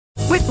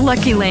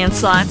Lucky Land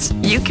Slots,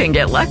 you can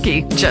get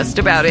lucky just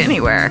about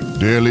anywhere.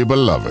 Dearly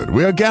beloved,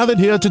 we are gathered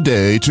here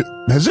today to...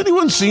 Has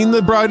anyone seen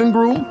the bride and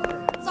groom?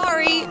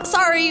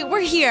 Sorry, we're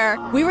here.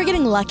 We were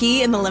getting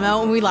lucky in the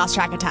limo and we lost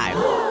track of time.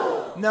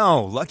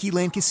 No, Lucky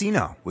Land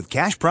Casino, with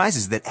cash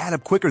prizes that add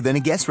up quicker than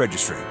a guest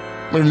registry.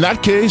 In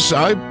that case,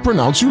 I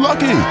pronounce you lucky.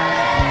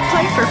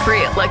 Play for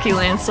free at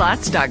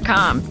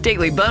LuckyLandSlots.com.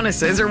 Daily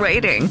bonuses are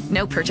waiting.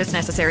 No purchase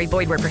necessary.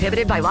 Void where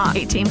prohibited by law.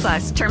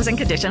 18+. Terms and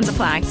conditions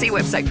apply. See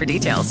website for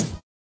details.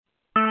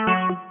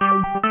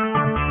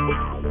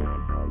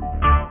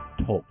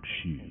 Talk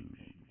shoes.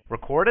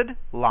 Recorded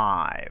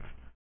live.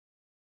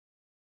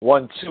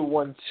 1 2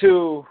 1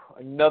 2.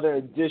 Another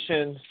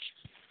edition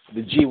of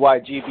the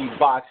GYGB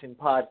Boxing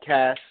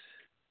Podcast.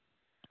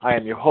 I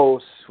am your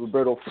host,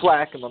 Roberto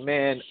Flack, and my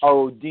man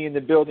ROD in the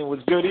building.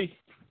 What's goody?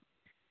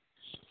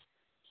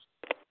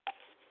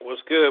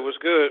 What's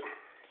good?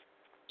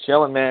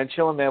 Chilling, man.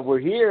 We're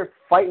here,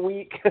 fight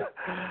week,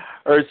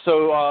 or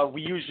so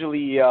we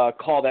usually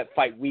call that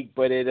fight week,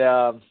 but it,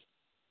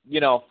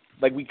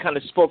 like we kind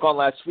of spoke on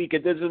last week,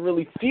 it doesn't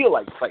really feel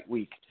like fight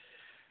week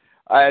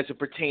as it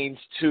pertains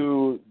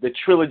to the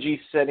trilogy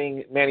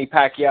setting Manny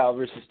Pacquiao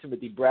versus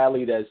Timothy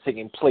Bradley that is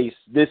taking place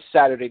this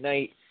Saturday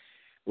night,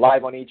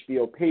 live on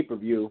HBO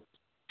pay-per-view.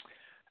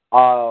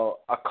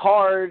 A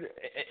card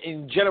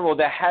in general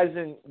that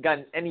hasn't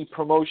gotten any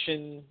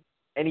promotion,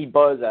 any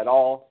buzz at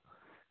all.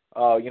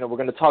 We're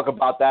going to talk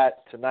about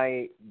that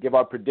tonight, give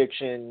our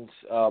predictions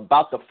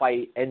about the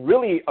fight, and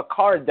really a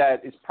card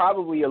that is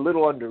probably a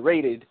little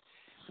underrated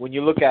when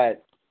you look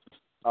at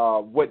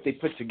what they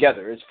put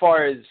together as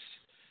far as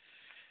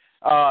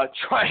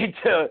trying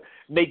to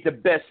make the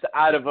best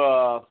out of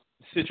a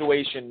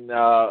situation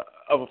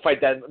of a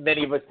fight that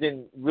many of us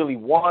didn't really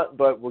want,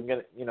 but we're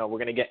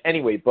gonna get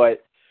anyway.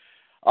 But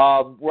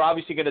we're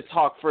obviously going to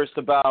talk first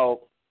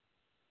about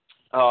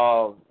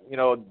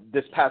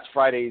this past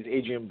Friday's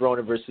Adrian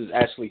Broner versus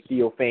Ashley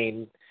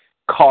Theophane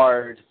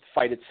card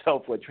fight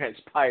itself, what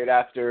transpired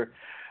after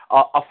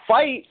a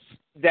fight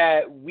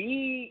that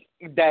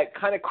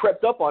kind of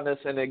crept up on us,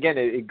 and again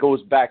it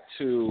goes back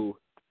to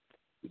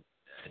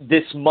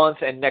this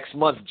month and next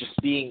month just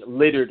being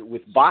littered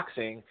with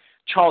boxing.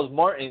 Charles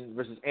Martin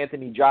versus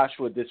Anthony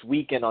Joshua this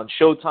weekend on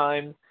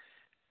Showtime,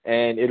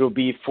 and it'll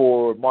be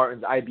for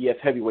Martin's IBF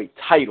heavyweight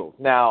title.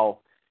 Now,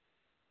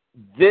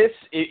 this,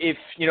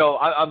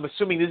 I'm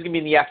assuming this is going to be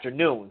in the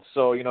afternoon.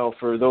 So,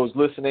 for those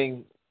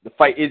listening, the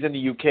fight is in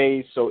the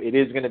UK, so it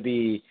is going to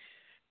be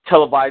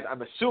televised,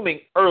 I'm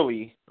assuming,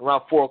 early,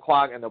 around 4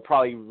 o'clock, and they'll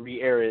probably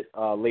re-air it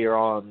later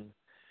on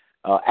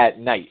at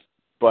night.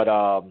 But,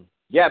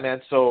 yeah,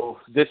 man, so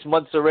this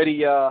month's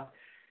already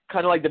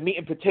kind of like the meat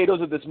and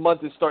potatoes of this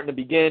month is starting to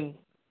begin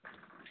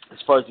as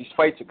far as these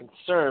fights are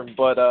concerned.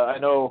 But I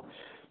know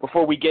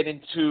before we get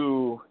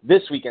into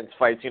this weekend's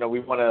fights, we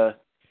want to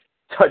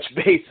touch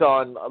base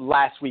on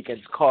last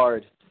weekend's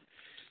card.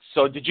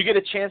 So did you get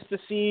a chance to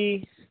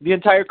see the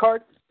entire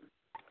card?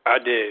 I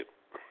did.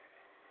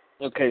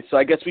 Okay, so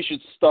I guess we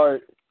should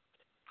start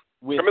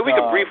with... we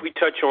can briefly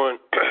touch on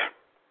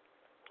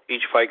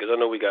each fight because I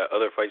know we got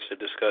other fights to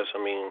discuss.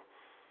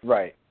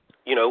 Right.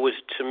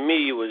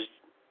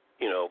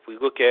 If we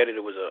look at it,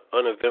 it was an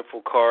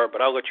uneventful card,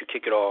 but I'll let you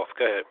kick it off.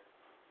 Go ahead.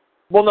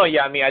 Well, no,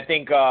 yeah, I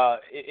think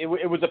it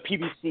was a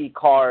PBC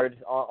card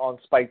on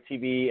Spike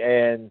TV,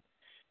 and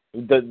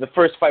the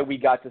first fight we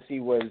got to see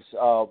was,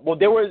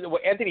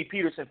 Anthony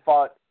Peterson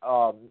fought,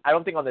 I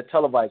don't think on the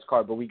televised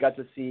card, but we got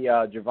to see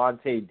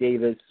Gervonta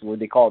Davis, what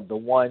they call The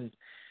One,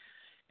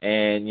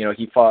 and,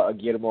 he fought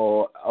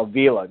Guillermo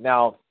Avila.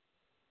 Now,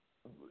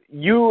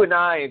 you and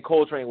I and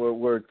Coltrane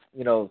were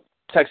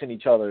texting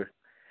each other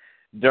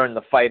during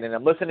the fight, and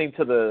I'm listening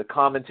to the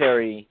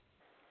commentary,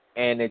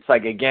 and it's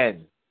like,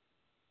 again,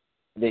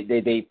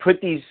 they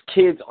put these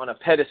kids on a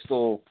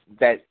pedestal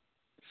that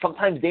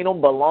sometimes they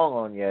don't belong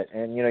on yet.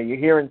 And, you're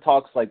hearing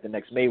talks like the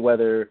next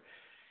Mayweather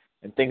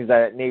and things of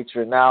that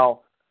nature.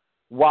 Now,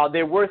 while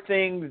there were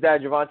things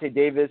that Gervonta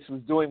Davis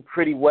was doing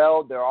pretty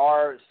well, there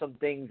are some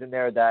things in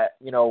there that,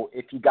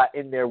 if he got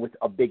in there with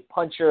a big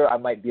puncher, I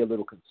might be a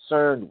little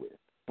concerned with.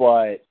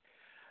 But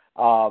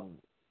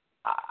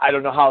I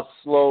don't know how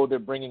slow they're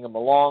bringing him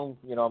along.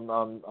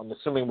 I'm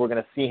assuming we're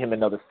going to see him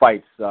in other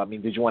fights.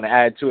 Did you want to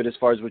add to it as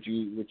far as what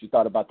you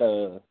thought about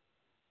the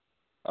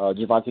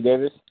Gervonta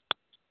Davis?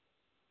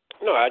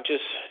 No, I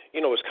just,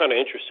 it's kind of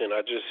interesting.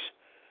 All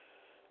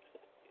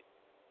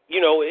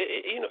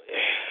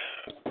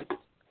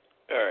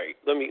right.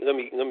 Let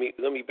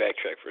me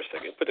backtrack for a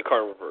second. Put the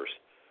car in reverse.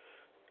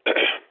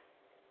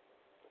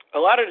 A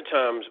lot of the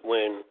times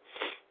when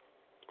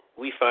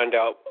we find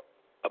out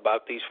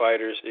about these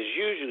fighters is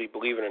usually,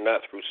 believe it or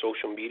not, through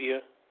social media.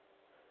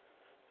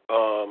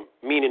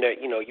 Meaning that,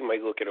 you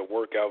might look at a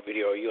workout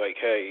video, you're like,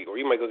 hey, or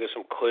you might look at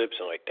some clips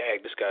and like, dang,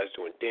 this guy's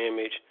doing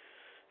damage.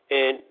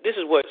 And this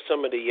is what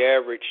some of the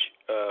average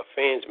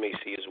fans may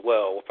see as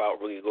well without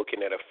really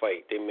looking at a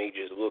fight. They may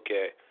just look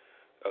at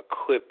a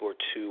clip or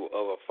two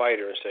of a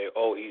fighter and say,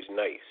 oh, he's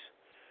nice.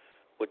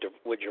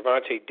 With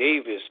Gervonta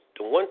Davis,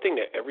 the one thing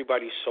that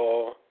everybody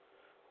saw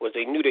was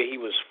they knew that he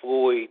was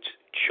Floyd's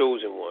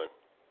chosen one.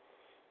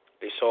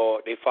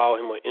 They follow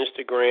him on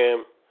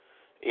Instagram,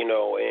 you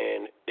know,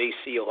 and they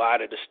see a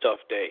lot of the stuff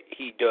that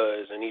he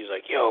does, and he's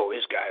like, yo,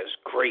 this guy is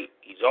great.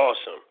 He's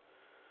awesome.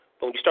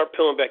 But when you start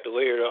peeling back the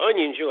layer of the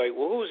onions, you're like,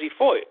 well, who's he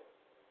for?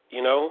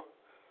 You know?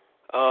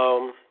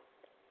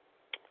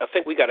 I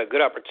think we got a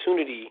good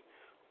opportunity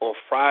on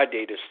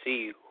Friday to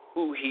see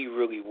who he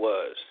really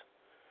was,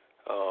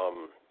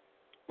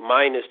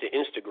 minus the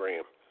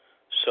Instagram.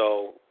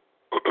 So,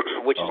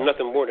 which is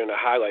nothing more than a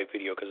highlight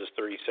video because it's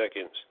 30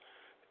 seconds.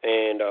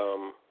 And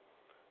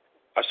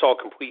I saw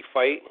a complete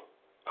fight.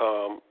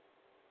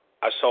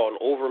 I saw an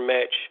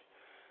overmatch.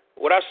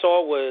 What I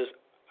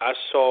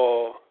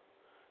saw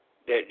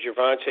that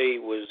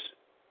Gervonta was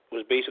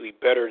basically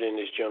better than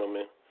this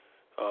gentleman.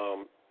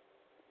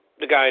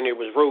 The guy in there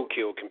was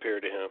roadkill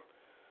compared to him.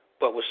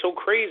 But what's so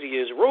crazy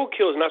is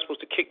roadkill is not supposed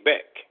to kick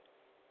back.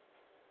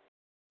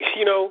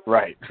 You know?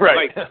 Right.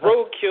 Like,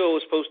 roadkill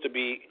is supposed to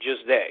be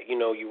just that. You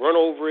know, you run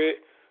over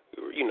it,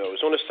 you know,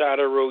 it's on the side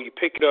of the road, you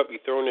pick it up, you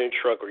throw it in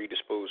a truck, or you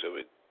dispose of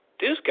it.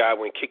 This guy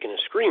went kicking and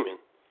screaming,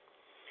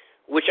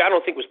 which I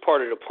don't think was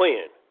part of the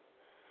plan.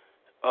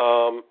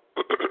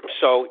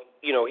 So,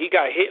 you know, he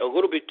got hit a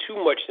little bit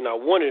too much than I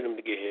wanted him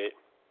to get hit.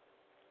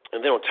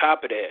 And then on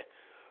top of that,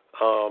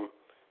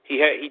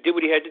 he did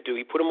what he had to do.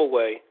 He put him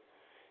away.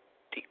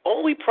 The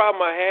only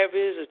problem I have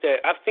is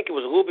that I think it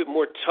was a little bit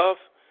more tough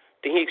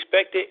than he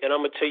expected, and I'm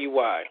going to tell you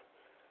why.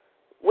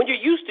 When you're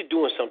used to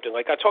doing something,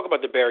 like I talk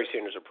about the Barry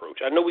Sanders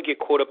approach, I know we get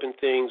caught up in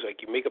things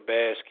like you make a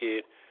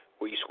basket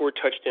or you score a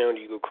touchdown,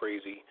 you go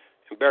crazy.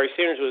 And Barry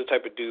Sanders was the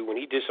type of dude, when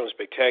he did something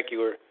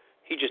spectacular,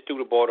 he just threw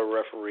the ball to the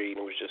referee, and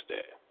it was just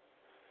that.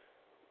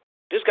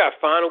 This guy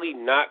finally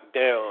knocked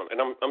down, and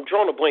I'm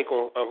drawing a blank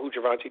on who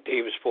Gervonta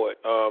Davis fought.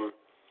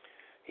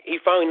 He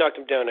finally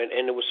knocked him down,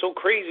 and it was so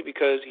crazy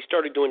because he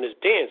started doing this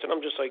dance, and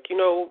I'm just like, you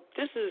know,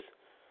 this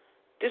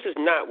is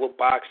not what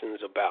boxing is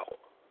about.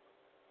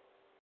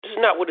 This is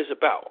not what it's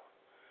about.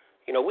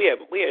 You know, we had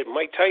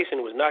Mike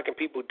Tyson who was knocking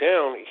people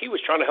down. He was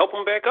trying to help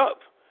them back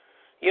up.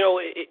 You know,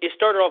 it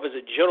started off as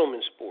a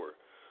gentleman's sport.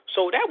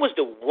 So that was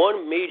the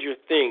two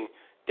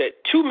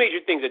major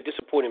things that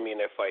disappointed me in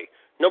that fight.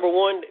 Number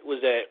one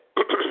was that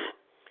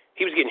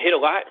he was getting hit a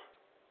lot,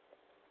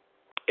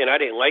 and I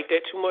didn't like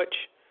that too much.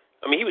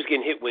 I mean, he was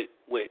getting hit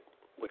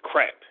with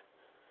crap.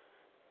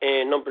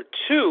 And number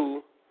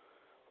two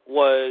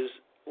was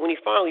when he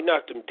finally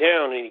knocked him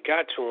down and he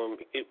got to him,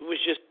 it was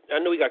just, I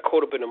know he got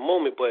caught up in the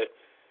moment, but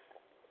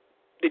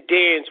the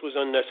dance was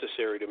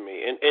unnecessary to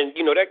me. And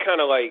you know, that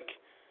kind of like,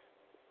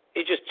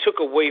 it just took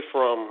away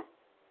from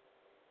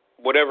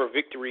whatever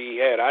victory he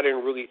had. I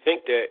didn't really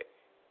think that,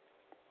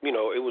 you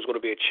know, it was going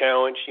to be a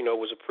challenge. You know, it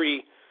was a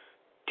pretty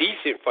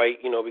decent fight,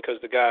 you know, because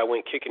the guy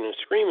went kicking and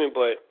screaming,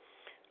 but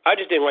I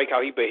just didn't like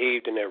how he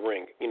behaved in that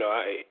ring. You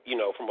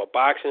know, from a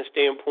boxing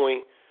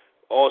standpoint,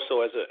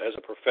 also as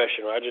a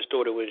professional, I just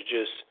thought it was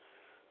just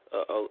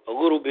a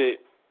little bit,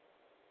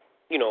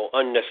 you know,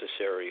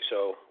 unnecessary.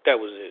 So that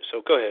was it.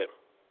 So go ahead.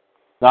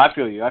 No, I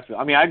feel you.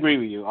 I mean, I agree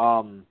with you.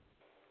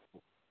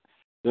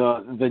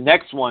 The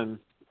next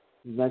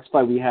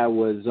fight we had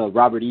was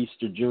Robert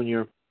Easter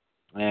Jr.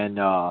 and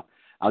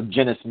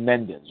Algenis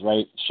Mendez,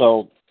 right?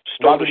 So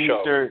Robert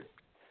Easter.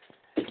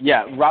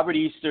 Yeah, Robert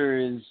Easter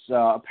is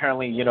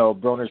apparently, you know,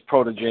 Broner's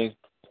protege.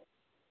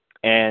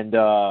 And,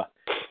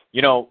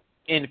 you know,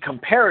 in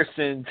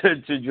comparison to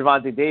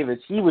Gervonta Davis,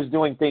 he was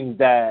doing things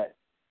that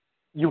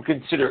you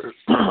consider,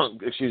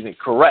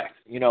 correct.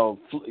 You know,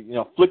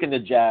 flicking the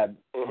jab,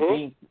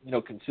 being, you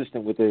know,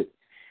 consistent with it.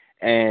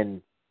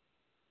 And,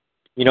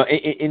 you know,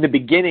 in the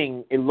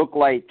beginning, it looked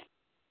like,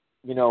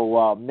 you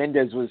know,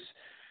 Mendez was,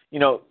 you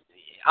know,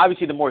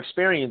 obviously the more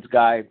experienced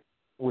guy,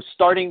 was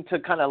starting to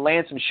kind of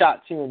land some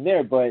shots here and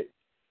there, but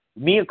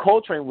me and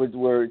Coltrane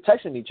were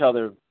texting each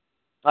other.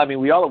 I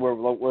mean, we all were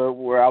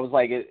where I was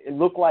like, it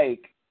looked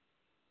like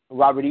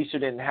Robert Easter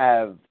didn't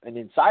have an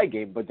inside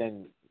game, but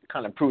then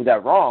kind of proved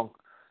that wrong.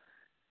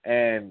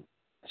 And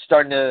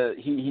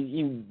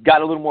he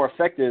got a little more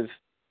effective,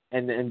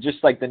 and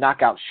just like the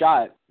knockout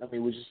shot, I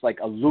mean, it was just like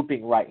a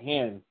looping right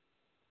hand.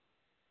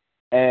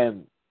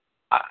 And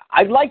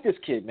I like this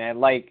kid,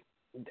 man. Like,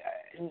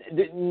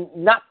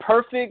 not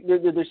perfect.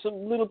 There's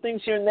some little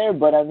things here and there,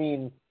 but I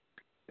mean,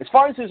 as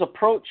far as his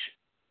approach,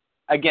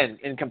 again,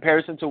 in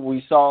comparison to what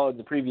we saw in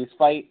the previous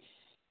fight,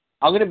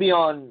 I'm going to be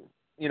on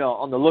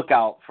the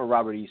lookout for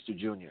Robert Easter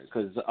Jr.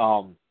 because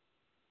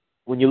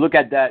when you look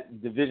at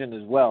that division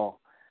as well,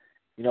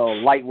 you know,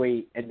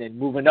 lightweight and then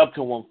moving up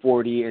to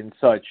 140 and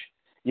such,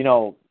 you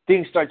know,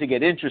 things start to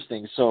get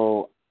interesting.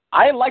 So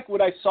I like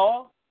what I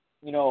saw,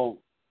 you know.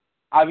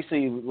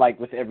 Obviously, like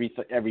with every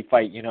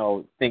fight, you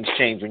know, things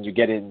change when you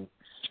get in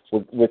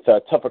with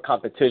tougher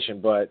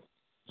competition. But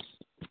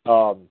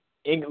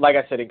like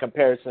I said, in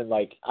comparison,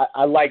 like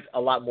I liked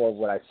a lot more of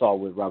what I saw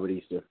with Robert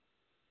Easter.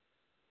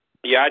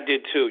 Yeah, I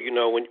did too. You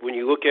know, when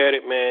you look at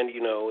it, man,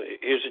 you know,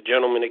 here's a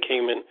gentleman that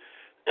came in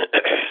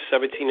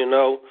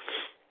 17-0.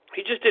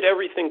 He just did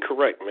everything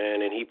correct,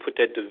 man, and he put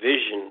that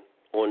division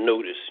on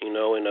notice. You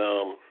know, and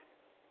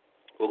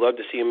would love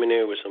to see him in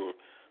there with some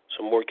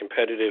more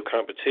competitive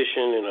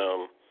competition. And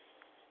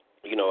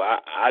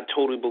I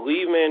totally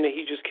believe, man, that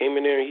he just came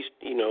in there and he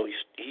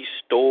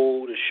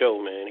stole the show,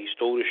 man. He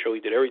stole the show. He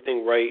did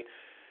everything right.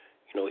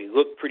 He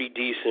looked pretty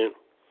decent,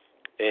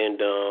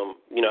 and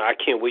I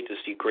can't wait to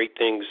see great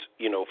things,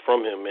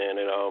 from him, man.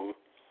 And I'm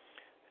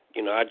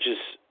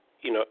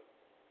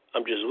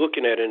just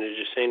looking at it and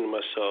just saying to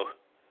myself,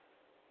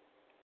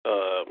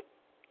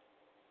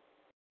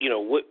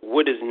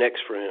 what is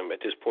next for him at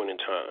this point in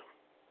time?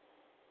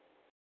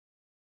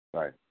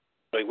 Right.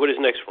 Like, what is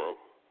next for him?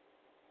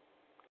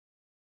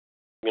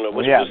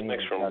 What's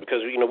next for him?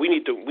 Because we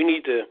need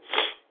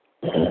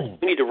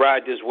to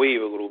ride this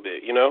wave a little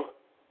bit,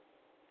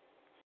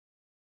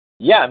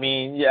 Yeah,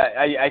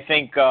 I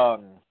think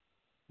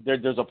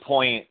there's a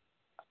point.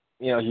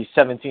 He's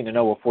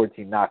 17-0 with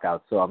 14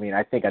 knockouts. So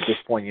I think at this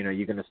point,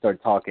 you're going to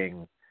start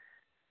talking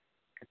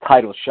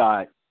title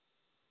shot.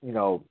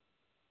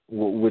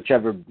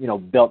 Whichever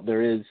belt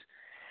there is.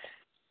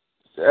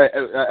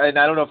 And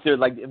I don't know if they're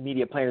like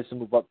immediate plans to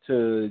move up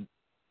to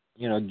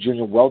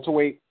junior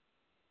welterweight.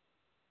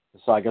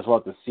 So I guess we'll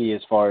have to see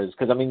as far as,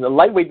 because the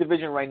lightweight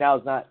division right now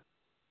is not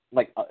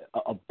like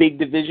a big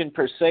division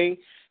per se.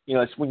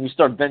 It's when you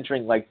start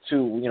venturing like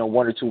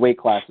one or two weight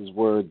classes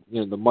where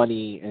the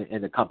money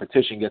and the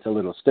competition gets a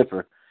little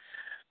stiffer.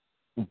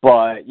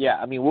 But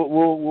yeah,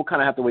 we'll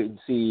kind of have to wait and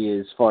see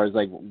as far as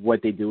like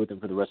what they do with him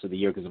for the rest of the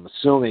year, because I'm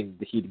assuming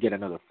that he'd get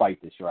another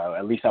fight this year.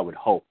 At least I would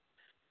hope.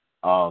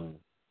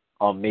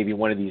 Maybe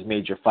one of these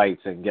major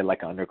fights and get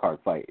like an undercard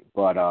fight.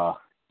 But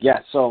yeah,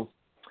 so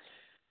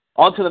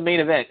on to the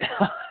main event.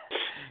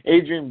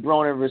 Adrian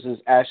Broner versus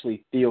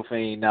Ashley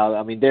Theophane.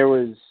 Now, there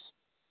was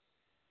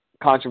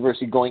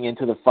controversy going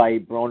into the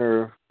fight.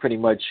 Broner pretty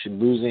much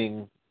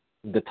losing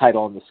the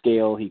title on the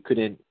scale. He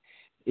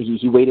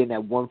weighed in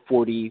at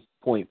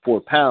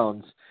 140.4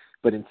 pounds,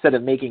 but instead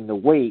of making the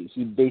weight,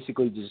 he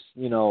basically just,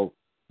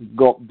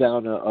 gulped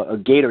down a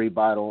Gatorade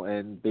bottle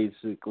and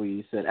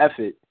basically said, F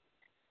it,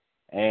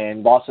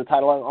 and lost the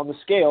title on the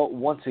scale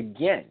once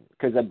again.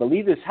 Because I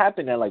believe this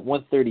happened at like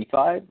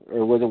 135,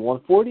 or was it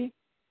 140?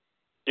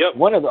 Yep.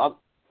 One of the,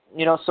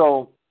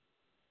 so,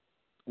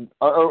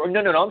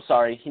 no, I'm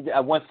sorry. He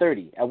at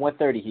 130. At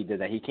 130 he did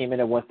that. He came in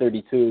at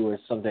 132 or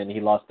something, and he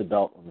lost the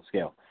belt on the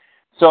scale.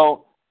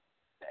 So,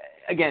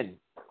 again,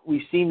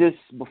 we've seen this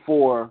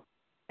before,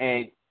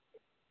 and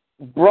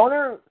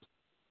Broner,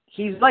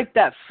 he's like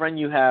that friend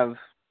you have.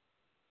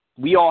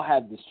 We all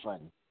have this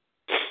friend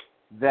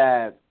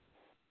that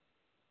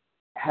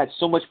has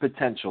so much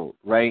potential,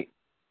 right?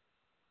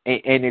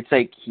 And it's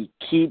like he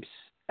keeps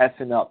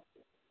effing up.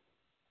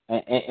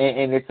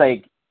 And it's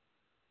like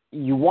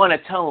you want to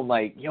tell him,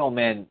 like, yo,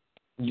 man,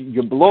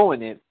 you're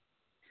blowing it,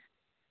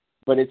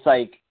 but it's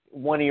like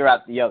one ear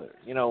out the other,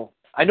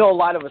 I know a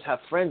lot of us have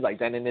friends like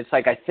that, and it's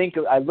like I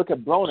look at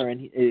Broner,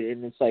 and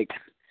it's like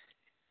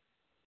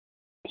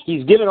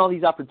he's given all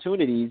these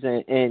opportunities,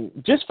 and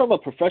just from a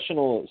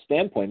professional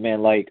standpoint,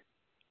 man, like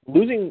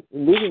losing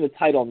the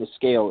title on the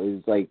scale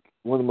is like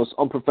one of the most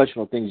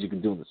unprofessional things you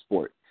can do in the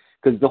sport.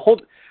 Because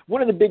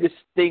one of the biggest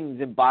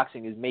things in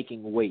boxing is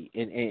making weight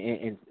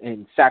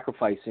and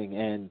sacrificing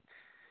and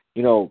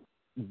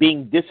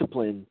being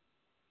disciplined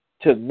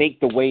to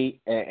make the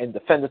weight and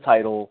defend the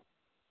title.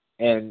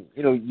 And,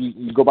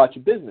 you go about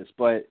your business,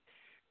 but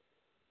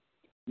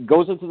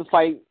goes into the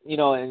fight,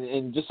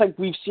 and just like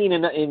we've seen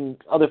in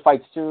other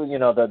fights too,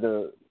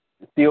 the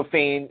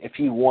Theophane, if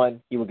he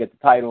won, he would get the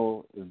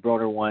title. If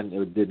Broner won,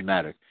 it didn't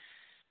matter.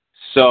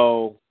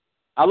 So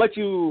I'll let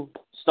you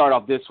start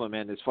off this one,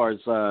 man, as far as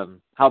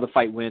how the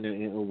fight went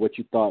and what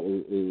you thought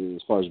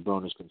as far as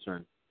Broner's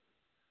concerned.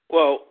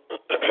 Well,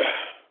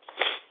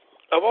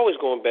 I've always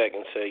gone back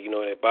and say,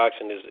 that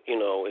boxing is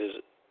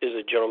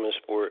a gentleman's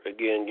sport.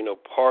 Again,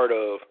 part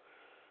of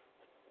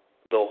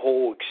the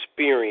whole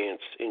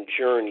experience and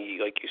journey,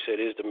 like you said,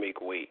 is to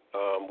make weight,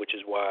 which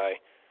is why,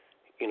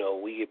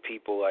 we get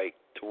people like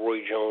the Roy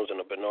Jones and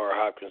the Bernard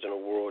Hopkins in the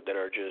world that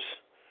are just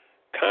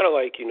kind of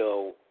like,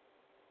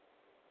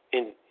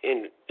 in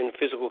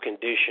physical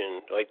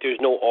condition. Like there's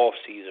no off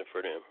season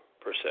for them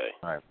per se.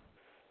 Right.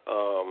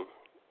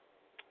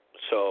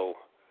 So,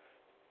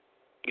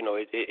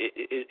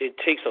 it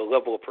takes a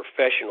level of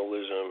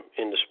professionalism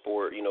in the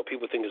sport.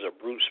 People think it's a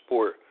brute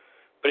sport,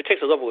 but it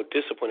takes a level of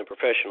discipline and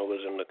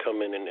professionalism to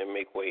come in and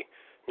make weight.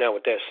 Now,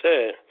 with that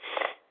said,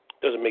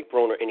 doesn't make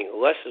Broner any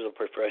less as a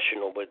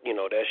professional, but,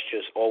 that's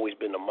just always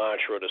been the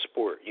mantra of the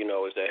sport, is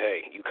that,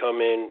 hey, you come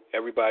in,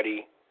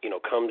 everybody,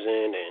 comes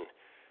in, and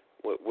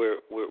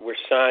we're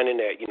signing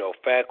that,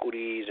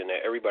 faculties and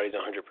that everybody's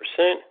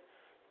 100%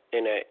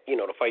 and that,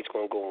 the fight's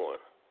going to go on.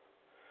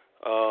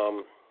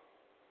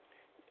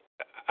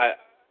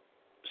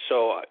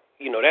 So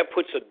that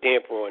puts a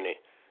damper on it.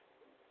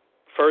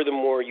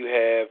 Furthermore, you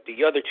have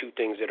the other two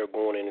things that are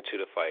going into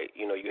the fight.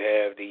 You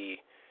have the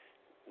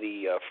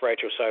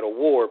fratricidal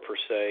war per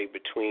se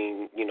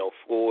between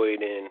Floyd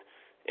and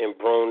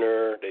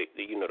Broner.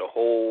 The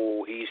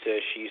whole he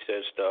says she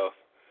says stuff,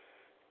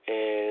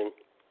 and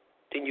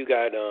then you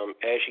got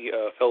Ashley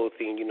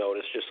Fellow-Thien,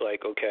 that's just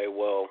like, okay,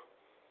 well,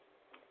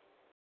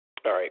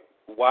 all right,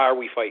 why are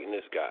we fighting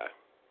this guy?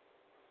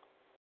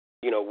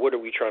 What are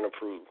we trying to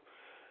prove?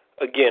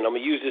 Again, I'm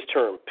going to use this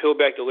term, peel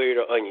back the layer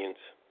of the onions.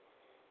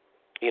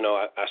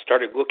 I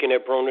started looking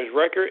at Broner's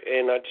record,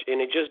 and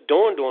it just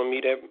dawned on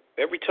me that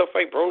every tough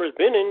fight Broner's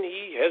been in,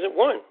 he hasn't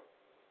won.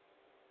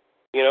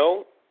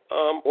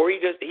 Or he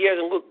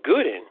hasn't looked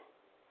good in.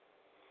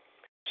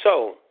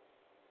 So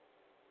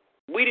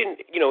we didn't,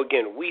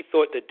 again, we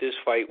thought that this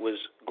fight was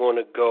going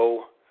to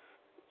go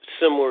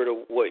similar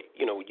to what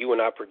you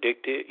and I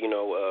predicted.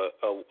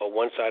 A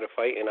one-sided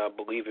fight, and I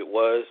believe it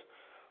was.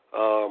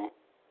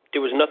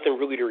 There was nothing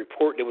really to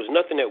report. There was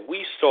nothing that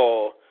we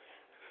saw,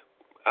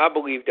 I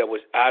believe, that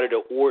was out of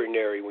the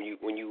ordinary when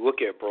you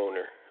look at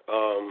Broner.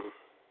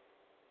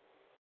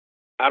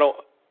 I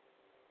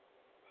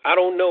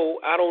don't know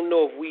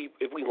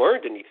if we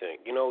learned anything.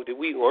 Did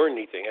we learn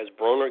anything? Has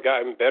Broner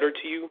gotten better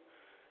to you?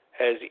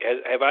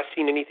 Have I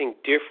seen anything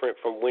different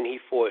from when he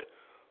fought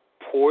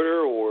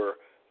Porter or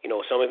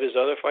some of his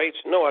other fights?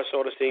 No, I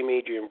saw the same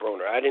Adrian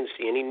Broner. I didn't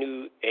see any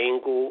new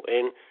angle,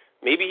 and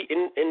maybe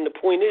and the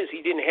point is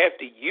he didn't have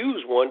to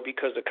use one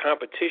because the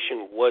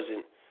competition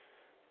wasn't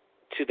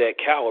to that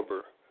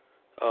caliber.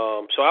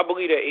 So I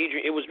believe that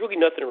Adrian, it was really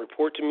nothing to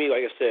report to me.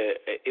 Like I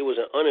said, it was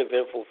an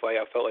uneventful fight.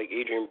 I felt like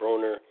Adrian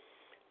Broner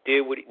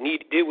did what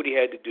he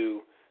had to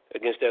do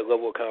against that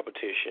level of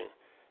competition.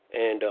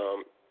 And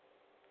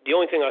the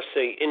only thing I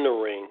say in the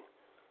ring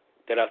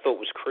that I thought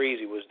was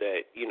crazy was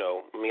that,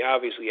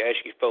 obviously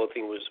Ashley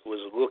Fellow-Thien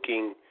was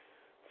looking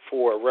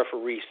for a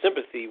referee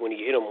sympathy when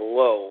he hit him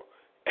low.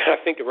 And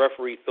I think the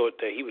referee thought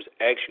that he was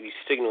actually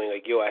signaling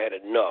like, yo, I had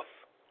enough.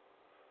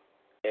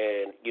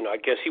 And, I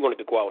guess he wanted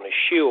to go out on a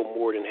shield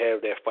more than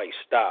have that fight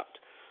stopped.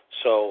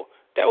 So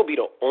that would be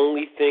the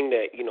only thing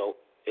that,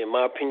 in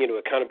my opinion, it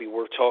would kind of be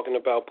worth talking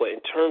about. But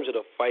in terms of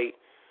the fight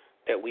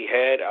that we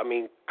had,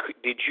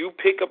 did you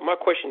pick up, my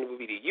question would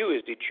be to you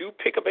is, did you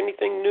pick up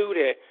anything new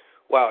that,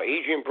 wow,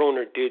 Adrian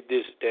Broner did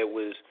this that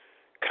was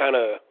kind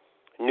of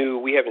new,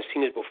 we haven't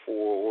seen it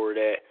before, or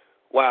that,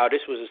 wow,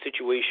 this was a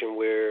situation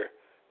where,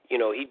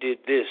 he did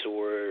this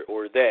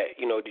or that.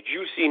 Did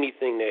you see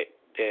anything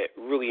that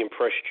really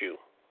impressed you?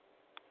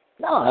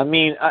 No,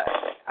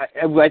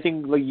 I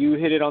think like you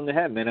hit it on the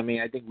head, man.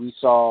 I think we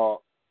saw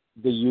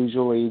the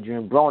usual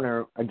Adrian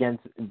Broner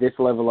against this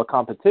level of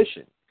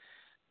competition.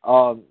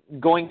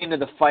 Going into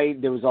the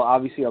fight, there was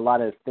obviously a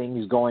lot of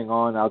things going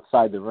on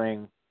outside the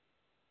ring,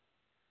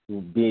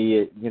 be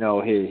it,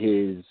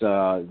 his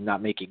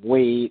not making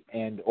weight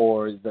and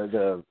or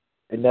the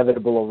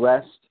inevitable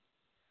arrest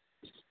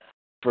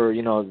for,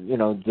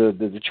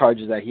 the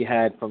charges that he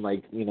had from, a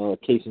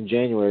case in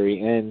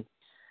January. And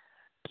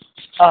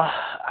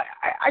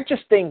I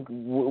just think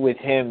with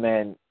him,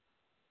 man,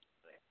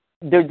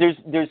 there's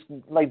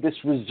like this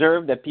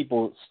reserve that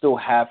people still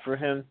have for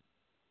him.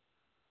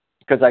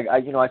 Because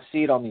I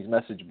see it on these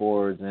message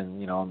boards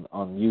and, on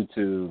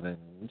YouTube and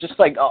just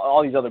like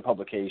all these other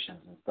publications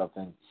and stuff.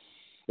 And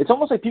it's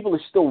almost like people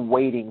are still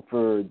waiting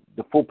for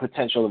the full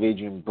potential of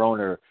Adrian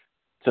Broner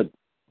to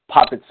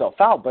pop itself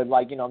out. But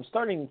I'm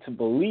starting to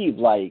believe,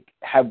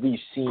 have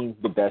we seen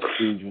the best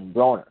Adrian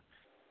Broner?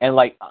 And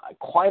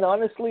quite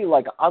honestly,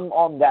 I'm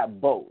on that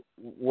boat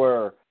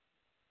where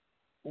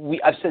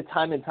I've said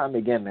time and time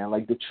again, man,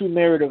 the true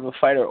merit of a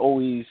fighter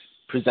always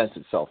presents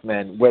itself,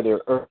 man, whether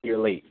early or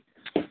late.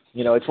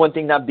 It's one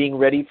thing not being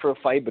ready for a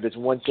fight, but it's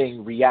one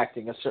thing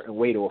reacting a certain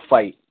way to a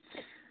fight.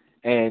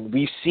 And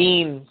we've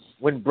seen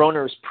when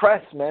Broner is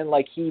pressed, man,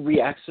 he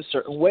reacts a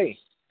certain way.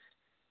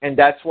 And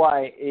that's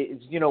why,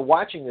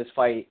 watching this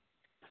fight,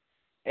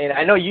 and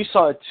I know you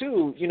saw it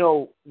too,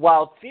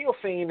 while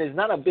Theophane is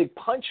not a big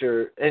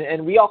puncher,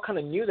 and we all kind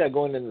of knew that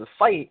going into the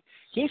fight,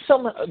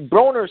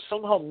 Broner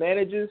somehow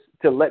manages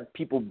to let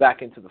people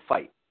back into the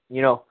fight,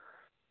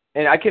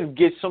 And I can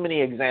give so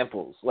many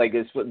examples,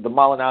 it's the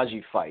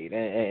Malignaggi fight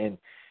and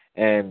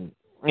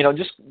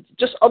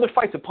just other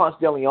fights, the Ponce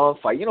de Leon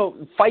fight,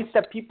 fights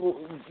that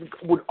people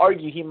would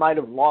argue he might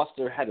have lost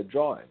or had a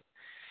draw in.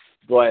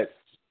 But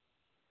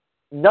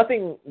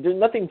nothing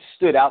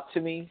stood out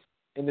to me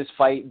in this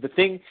fight. The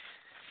thing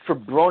for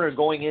Broner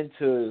going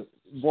into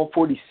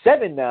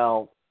 147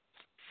 now,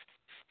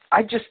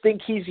 I just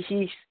think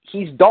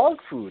he's dog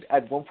food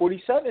at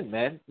 147,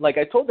 man.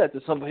 I told that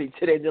to somebody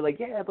today. They're like,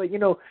 yeah, but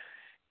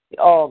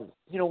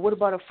what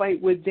about a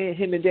fight with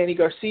him and Danny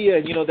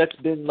Garcia? That's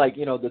been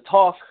the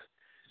talk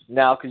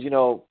now because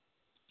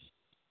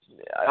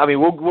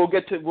we'll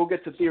get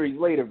to theories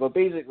later, but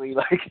basically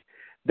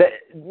that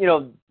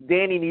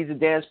Danny needs a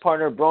dance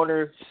partner.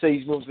 Broner says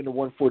he's moving to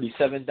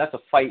 147. That's a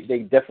fight they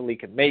definitely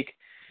can make,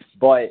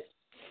 but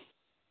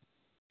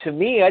to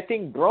me, I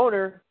think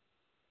Broner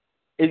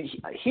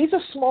he's a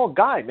small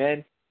guy,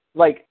 man.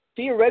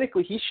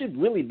 Theoretically, he should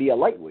really be a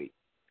lightweight,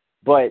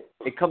 but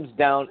it comes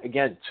down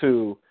again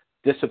to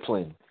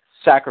discipline,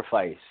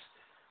 sacrifice,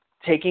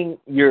 taking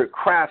your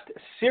craft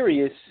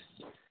serious.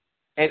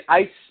 And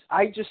I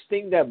just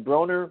think that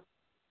Broner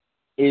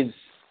is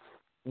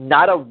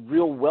not a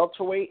real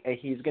welterweight, and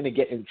he's going to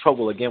get in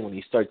trouble again when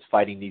he starts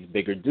fighting these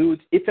bigger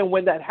dudes, if and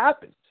when that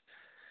happens.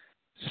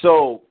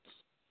 So,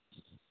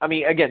 I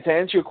mean, again, to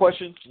answer your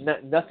question,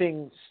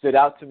 nothing stood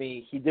out to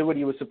me. He did what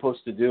he was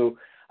supposed to do.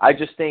 I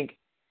just think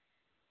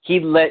he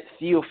let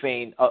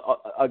Theophane,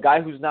 a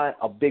guy who's not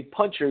a big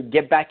puncher,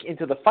 get back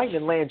into the fight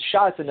and land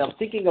shots. And I'm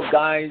thinking of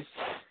guys,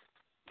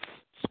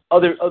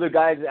 other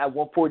guys at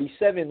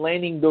 147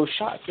 landing those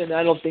shots, and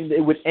I don't think that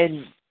it would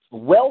end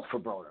well for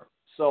Broner.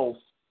 So,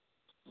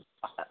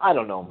 I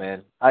don't know,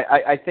 man.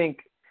 I think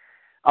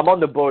I'm on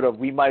the boat of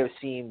we might have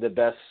seen the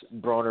best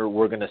Broner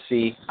we're going to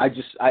see.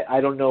 I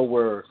don't know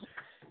where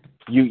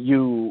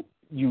you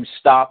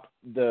stop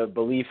the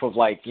belief of,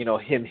 like, you know,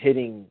 him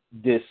hitting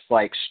this,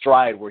 like,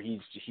 stride where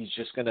he's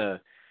just going to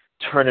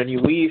turn a new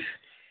leaf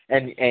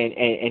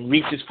and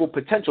reach his full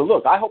potential.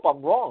 Look, I hope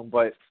I'm wrong,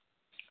 but,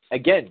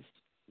 again,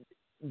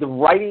 the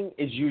writing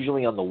is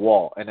usually on the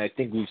wall, and I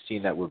think we've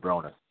seen that with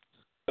Broner.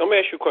 Let me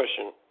ask you a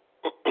question.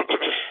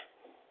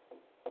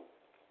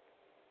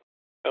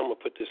 I'm going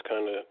to put this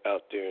kind of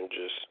out there and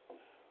just...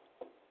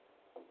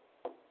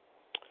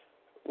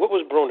 What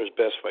was Broner's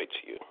best fight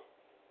to you?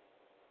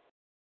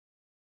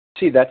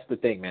 See, that's the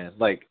thing, man.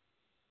 Like,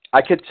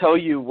 I could tell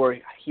you where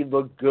he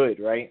looked good,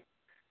 right?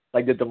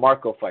 Like the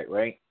DeMarco fight,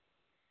 right?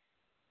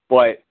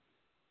 But,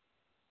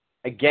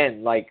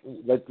 again, like,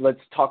 let's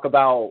talk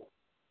about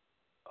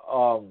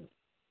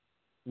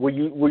where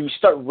you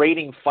start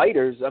rating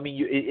fighters. I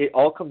mean, it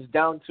all comes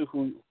down to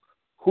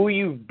who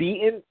you've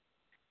beaten,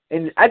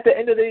 and at the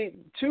end of the day,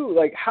 too,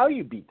 like, how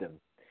you beat them.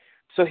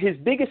 So his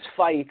biggest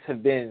fights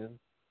have been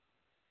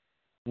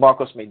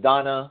Marcos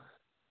Maidana,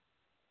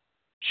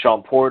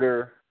 Sean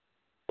Porter.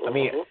 I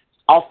mean,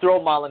 I'll throw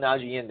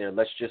Malignaggi in there.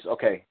 Let's just,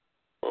 okay.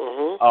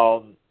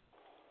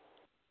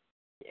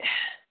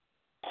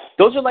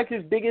 Those are like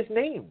his biggest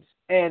names.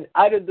 And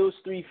out of those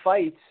three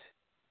fights,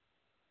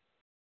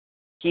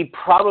 he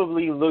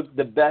probably looked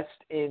the best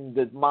in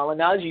the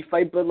Malignaggi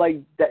fight, but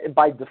like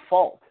by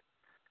default.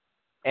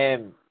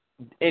 And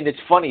it's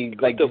funny,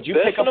 like, did you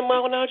pick up the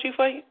Malignaggi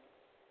fight?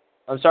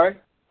 I'm sorry?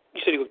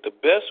 You said he looked the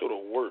best or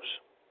the worst?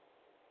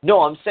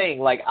 No, I'm saying,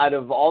 like, out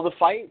of all the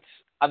fights,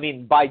 I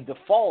mean, by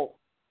default,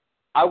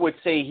 I would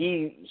say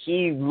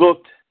he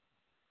looked,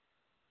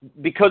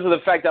 because of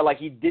the fact that, like,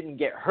 he didn't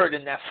get hurt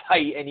in that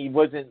fight and he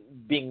wasn't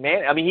being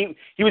I mean,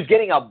 he was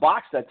getting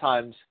outboxed at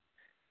times,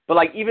 but,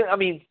 like, even, I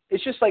mean,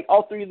 it's just like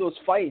all three of those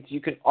fights, you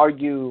can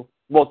argue,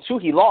 well, two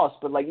he lost,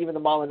 but, like, even the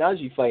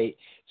Malignaggi fight,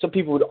 some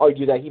people would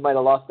argue that he might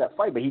have lost that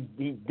fight, but he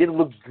didn't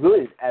look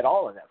good at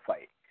all in that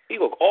fight. He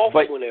looked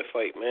awful in that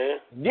fight, man.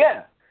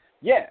 Yeah.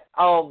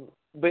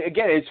 But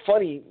again, it's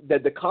funny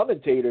that the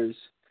commentators,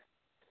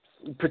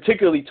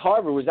 particularly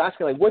Tarver, was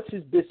asking, like, what's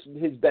his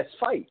best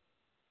fight?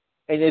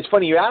 And it's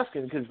funny you're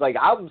asking, because, like,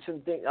 I'm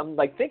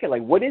thinking,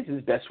 like, what is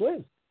his best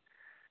win?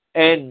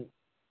 And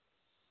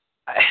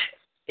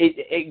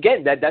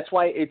that's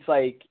why it's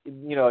like,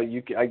 you know,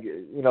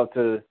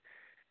 to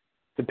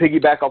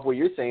piggyback off what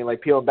you're saying,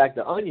 like, peeling back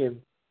the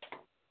onion.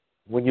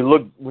 When you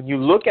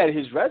look at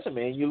his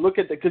resume, and you look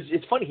at because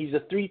it's funny, he's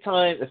a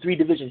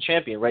three-division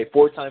champion, right?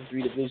 4-time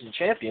three-division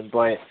champion,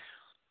 but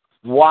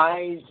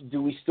why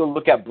do we still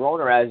look at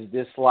Broner as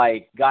this,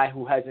 like, guy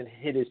who hasn't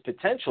hit his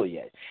potential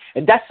yet?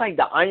 And that's, like,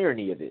 the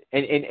irony of it.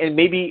 And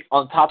maybe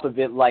on top of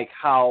it, like,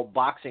 how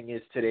boxing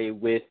is today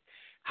with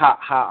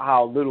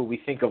how little we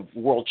think of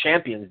world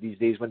champions these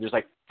days when there's,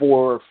 like,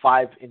 4 or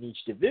 5 in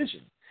each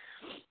division.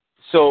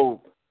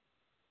 So,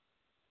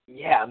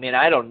 yeah, I mean,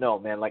 I don't know,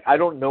 man. Like, I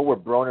don't know where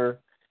Broner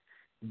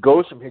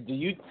goes from here. Do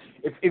you,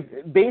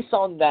 if based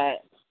on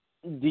that,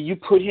 do you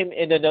put him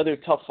in another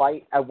tough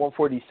fight at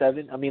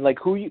 147? I mean, like,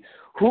 who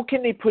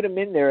can they put him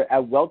in there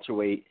at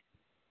welterweight?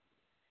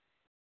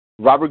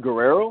 Robert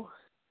Guerrero?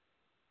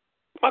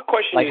 My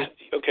question is,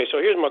 okay, so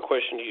here's my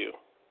question to you.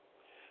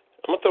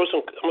 I'm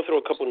gonna throw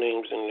a couple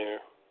names in there.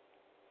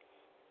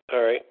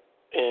 All right,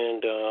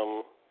 and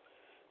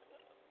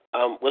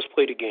let's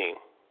play the game.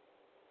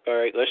 All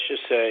right, let's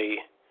just say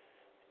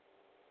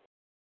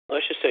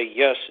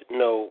yes,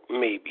 no,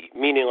 maybe.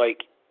 Meaning,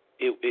 like,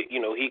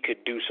 he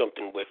could do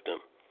something with them.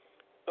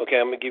 Okay,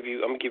 I'm gonna give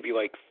you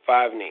like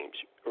 5 names,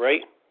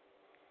 right?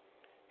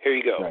 Here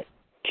you go. Right.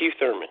 Keith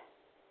Thurman.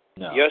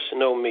 No. Yes,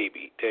 no,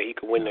 maybe that he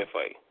could win that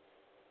fight.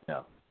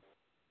 No.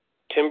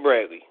 Tim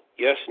Bradley.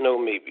 Yes, no,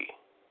 maybe.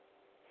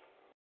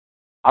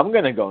 I'm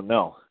gonna go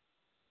no.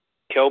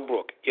 Kell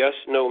Brook. Yes,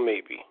 no,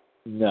 maybe.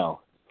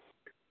 No.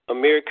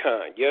 Amir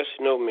Khan. Yes,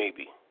 no,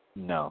 maybe.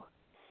 No.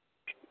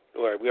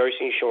 All right, we already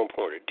seen Sean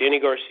Porter. Danny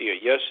Garcia.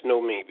 Yes,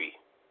 no, maybe.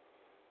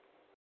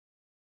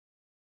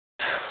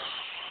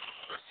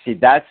 See,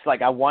 that's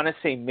like, I want to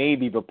say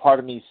maybe, but part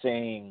of me is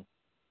saying,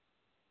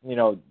 you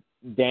know,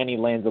 Danny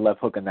lands a left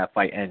hook and that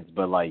fight ends.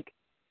 But, like,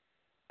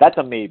 that's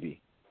a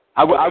maybe.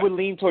 I would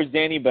lean towards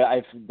Danny, but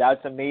if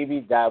that's a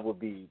maybe, that would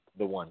be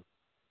the one.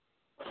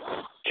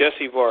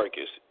 Jesse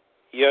Vargas.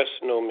 Yes,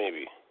 no,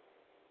 maybe.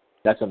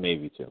 That's a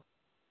maybe, too.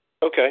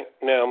 Okay,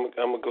 now I'm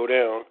going to go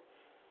down.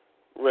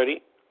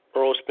 Ready?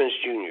 Earl Spence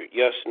Jr.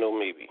 Yes, no,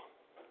 maybe.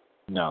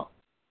 No.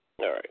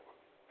 All right.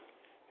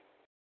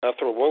 I'll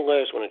throw one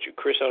last one at you.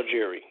 Chris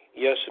Algieri.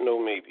 Yes or no,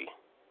 maybe?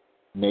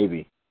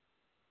 Maybe.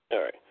 All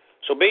right.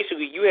 So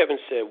basically, you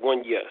haven't said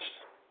one yes.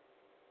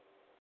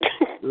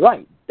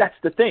 Right. That's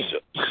the thing.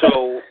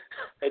 So,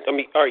 I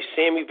mean, all right,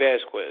 Sammy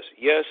Vasquez.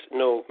 Yes,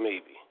 no,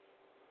 maybe.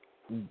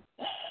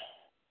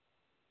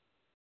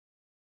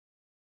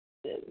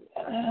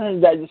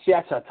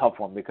 That's a tough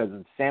one because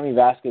Sammy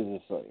Vasquez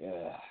is like,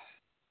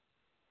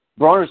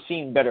 Broner's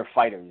seen better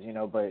fighters,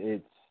 but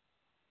it's.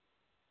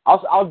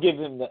 I'll give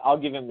him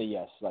the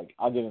yes. Like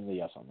I'll give him the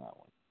yes on that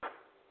one.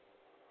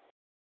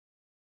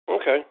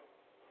 Okay.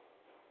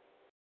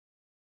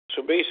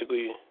 So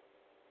basically,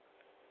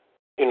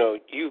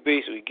 you've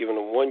basically given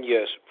him one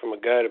yes from a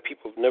guy that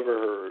people have never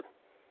heard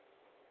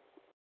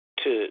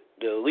to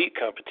the elite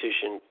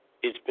competition.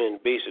 It's been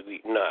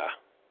basically nah.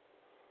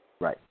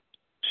 Right.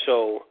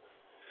 So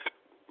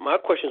my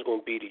question is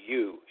going to be to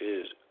you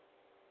is,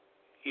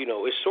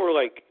 it's sort of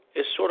like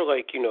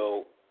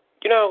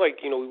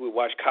we would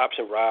watch Cops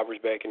and Robbers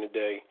back in the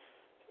day,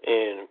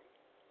 and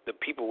the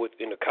people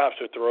the cops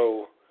would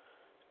throw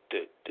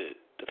the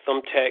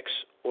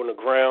thumbtacks on the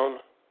ground,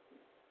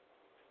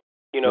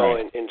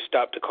 right. and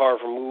stop the car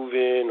from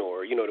moving,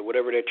 or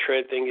whatever that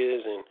tread thing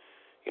is, and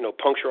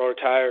puncture all the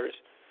tires.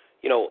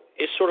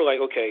 It's sort of like,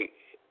 okay,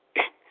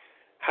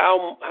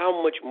 how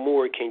much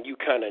more can you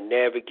kind of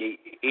navigate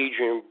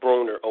Adrian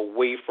Broner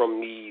away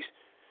from these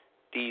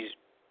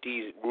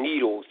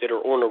needles that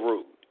are on the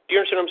road? Do you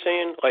understand what I'm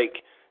saying?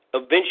 Like,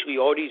 eventually,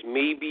 all these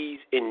maybes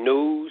and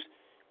no's,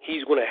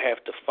 he's going to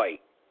have to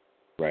fight.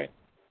 Right.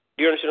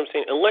 Do you understand what I'm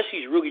saying? Unless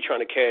he's really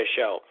trying to cash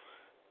out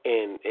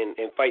and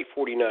fight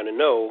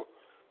 49-0,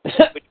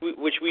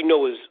 which we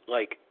know is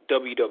like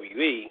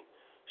WWE.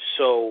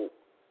 So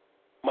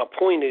my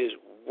point is,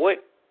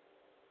 what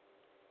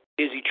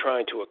is he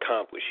trying to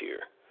accomplish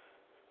here?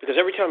 Because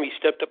every time he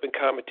stepped up in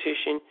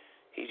competition,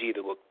 he's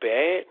either looked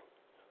bad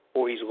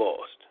or he's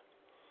lost.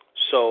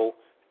 So,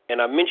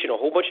 and I mentioned a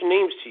whole bunch of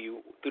names to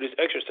you through this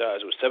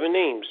exercise. It was 7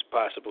 names,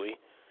 possibly.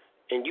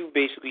 And you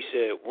basically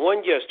said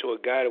one yes to a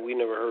guy that we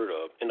never heard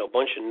of and a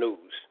bunch of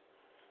no's.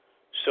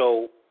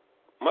 So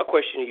my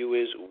question to you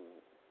is,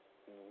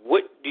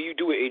 what do you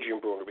do with Adrian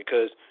Broner?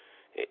 Because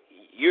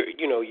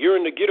you're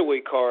in the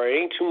getaway car. It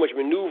ain't too much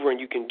maneuvering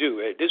you can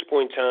do. At this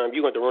point in time,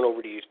 you're going to have to run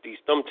over these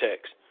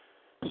thumbtacks.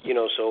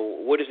 So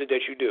what is it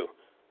that you do?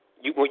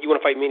 You want to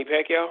fight Manny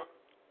Pacquiao?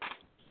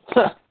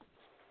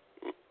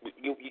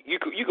 You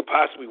could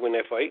possibly win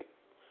that fight,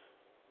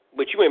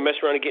 but you ain't mess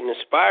around and getting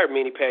inspired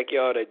Manny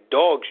Pacquiao that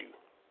dogs you.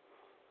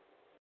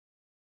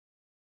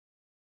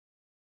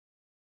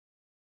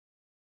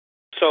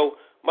 So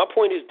my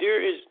point is,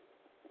 there is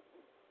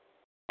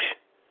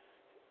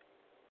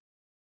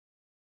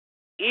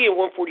in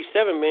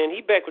 147, man. He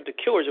back with the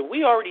killers, and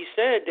we already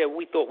said that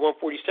we thought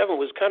 147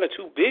 was kind of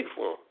too big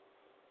for him.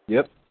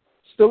 Yep,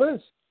 still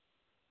is.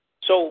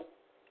 So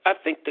I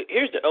think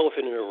here's the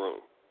elephant in the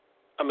room.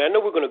 I mean, I know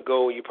we're going to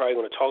go, and you're probably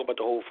going to talk about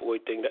the whole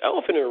Floyd thing. The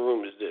elephant in the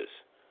room is this.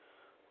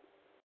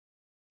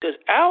 Does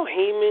Al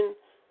Heyman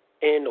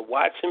and the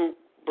Watson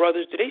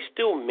brothers, do they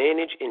still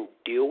manage and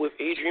deal with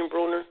Adrian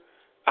Broner?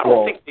 I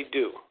don't think they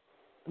do.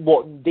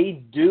 Well,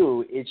 they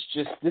do. It's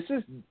just, this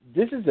is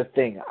the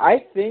thing.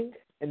 I think,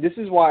 and this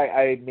is why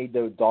I made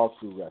the dog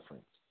food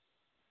reference.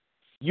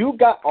 You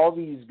got all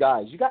these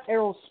guys. You got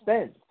Errol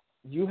Spence.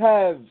 You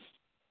have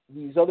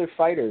these other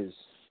fighters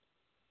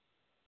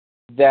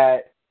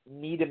that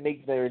need to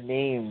make their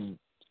name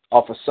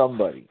off of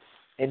somebody,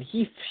 and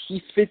he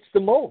fits the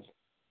mold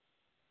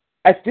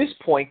at this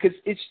point. Because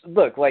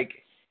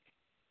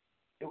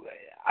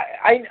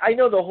I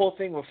know the whole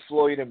thing with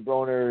Floyd and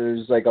Broner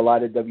is like a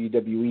lot of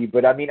WWE,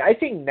 but I mean, I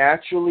think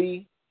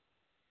naturally,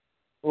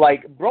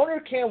 like, Broner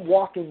can't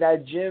walk in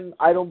that gym,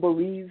 I don't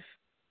believe,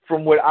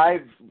 from what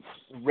I've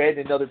read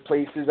in other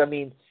places. I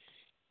mean,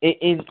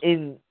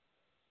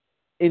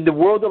 in the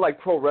world of like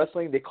pro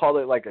wrestling, they call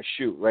it like a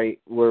shoot, right?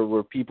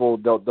 Where people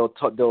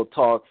they'll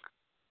talk,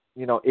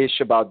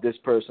 ish about this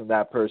person,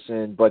 that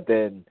person, but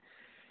then,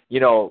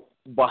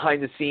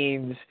 behind the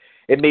scenes,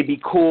 it may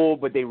be cool,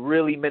 but they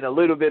really meant a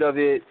little bit of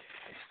it.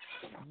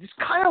 It's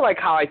kind of like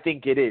how I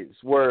think it is,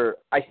 where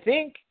I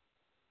think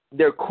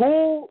they're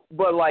cool,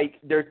 but like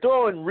they're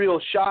throwing real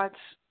shots,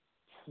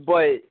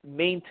 but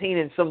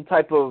maintaining some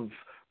type of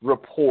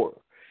rapport.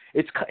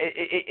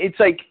 It's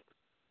like,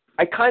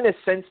 I kind of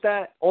sense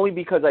that only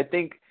because I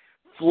think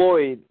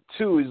Floyd,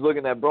 too, is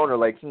looking at Broner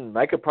like,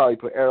 I could probably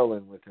put Errol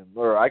in with him,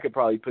 or I could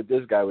probably put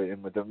this guy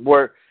in with him,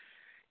 where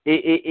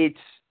it's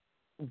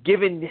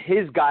giving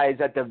his guys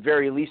at the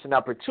very least an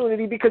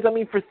opportunity. Because, I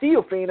mean, for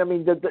Theophane, I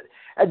mean,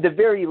 at the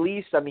very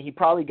least, I mean, he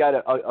probably got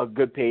a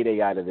good payday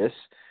out of this,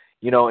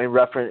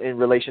 in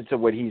relation to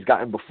what he's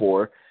gotten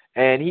before.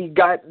 And he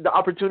got the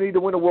opportunity to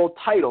win a world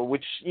title,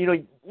 which,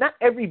 not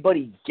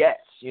everybody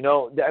gets,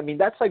 I mean,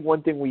 that's like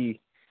one thing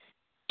we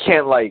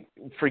can't like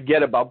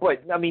forget about.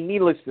 But I mean,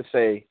 needless to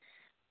say,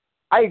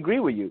 I agree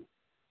with you.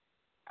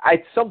 At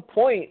some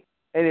point,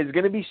 and it's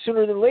going to be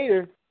sooner than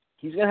later,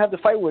 he's going to have to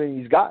fight with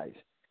these guys,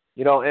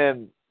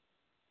 and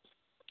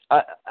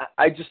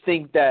I just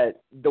think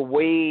that the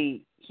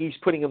way he's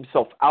putting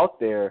himself out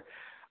there.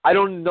 I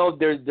don't know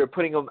they're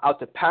putting him out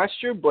to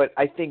pasture, but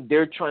I think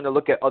they're trying to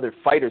look at other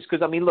fighters.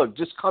 Because, I mean, look,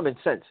 just common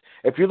sense.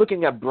 If you're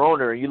looking at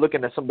Broner and you're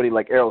looking at somebody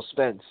like Errol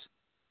Spence,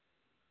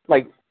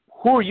 like,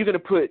 who are you going to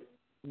put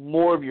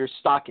more of your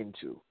stock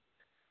into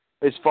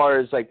as far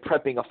as, like,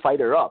 prepping a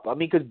fighter up? I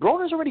mean, because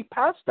Broner's already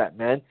past that,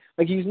 man.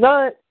 Like, he's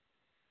not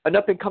an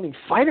up-and-coming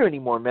fighter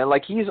anymore, man.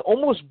 Like, he's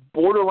almost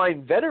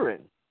borderline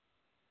veteran.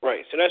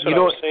 Right. So that's what I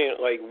was saying.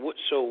 Like,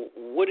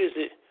 what is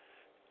it,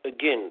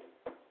 again,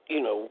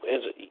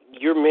 as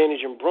you're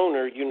managing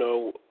Broner,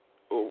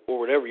 or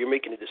whatever, you're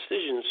making a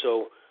decision.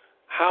 So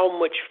how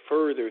much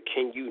further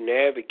can you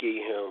navigate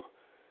him?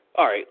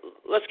 All right,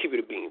 let's keep it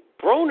a bean.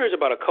 Broner's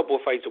about a couple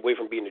of fights away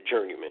from being a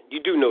journeyman.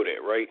 You do know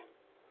that, right?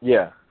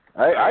 Yeah.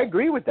 I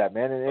agree with that,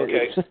 man.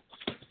 Okay.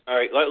 All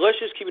right, let's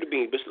just keep it a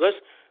bean.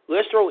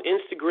 Let's throw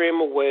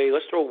Instagram away.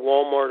 Let's throw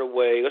Walmart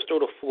away. Let's throw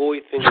the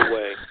Floyd thing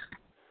away.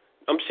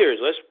 I'm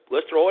serious.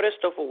 Let's throw all that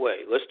stuff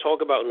away. Let's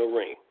talk about in the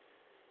ring.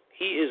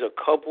 He is a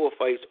couple of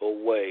fights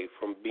away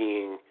from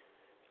being,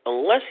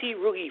 unless he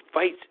really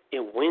fights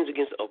and wins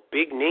against a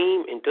big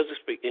name and does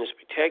it in a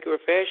spectacular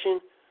fashion,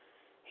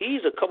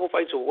 he's a couple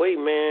fights away,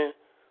 man,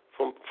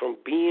 from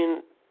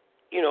being,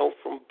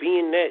 from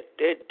being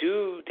that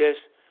dude that's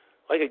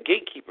like a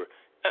gatekeeper.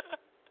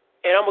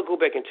 And I'm going to go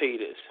back and tell you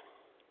this.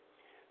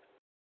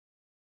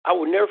 I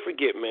will never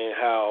forget, man,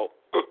 how,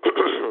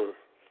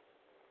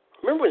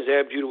 remember when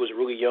Zab Judah was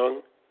really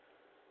young?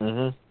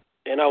 Mm-hmm.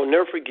 And I will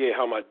never forget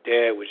how my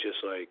dad was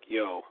just like,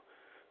 yo,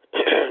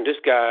 this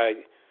guy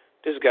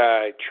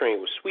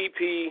trained with Sweet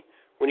Pea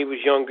when he was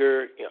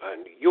younger,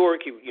 in New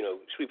York.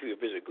 Sweet Pea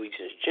would visit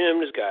Gleason's gym.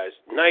 This guy's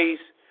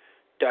nice,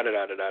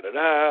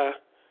 da-da-da-da-da-da-da.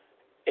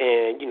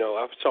 And,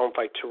 I saw him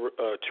fight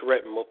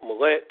Terrell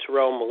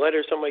Millette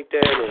or something like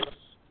that, and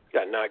he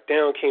got knocked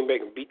down, came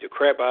back and beat the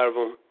crap out of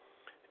him.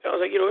 And I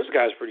was like, this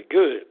guy's pretty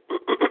good.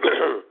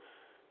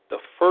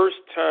 The first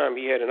time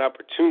he had an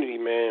opportunity,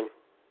 man,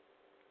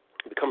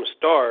 to become a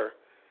star,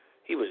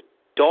 he was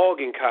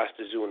dogging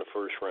Costa Tszyu in the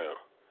first round.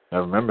 I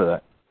remember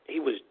that.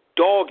 He was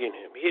dogging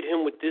him, hit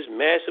him with this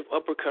massive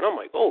uppercut. I'm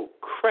like, oh,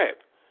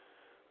 crap.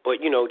 But,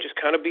 just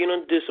kind of being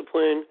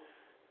undisciplined,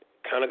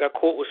 kind of got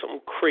caught with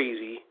something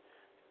crazy,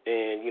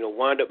 and,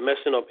 wound up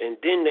messing up. And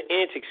then the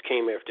antics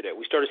came after that.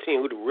 We started seeing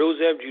who the real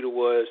Zab Judah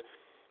was,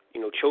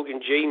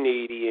 choking Jay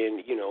Nady and,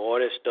 all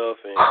that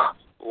stuff, and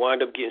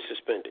wound up getting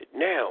suspended.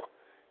 Now,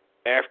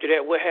 after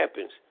that, what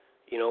happens?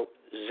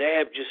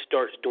 Zab just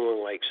starts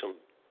doing, like, some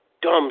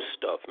dumb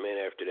stuff, man,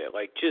 after that.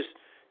 Like, just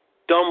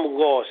dumb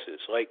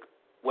losses. Like,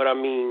 what I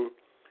mean,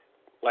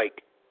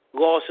 like,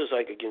 losses,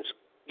 like, against,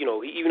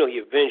 even though he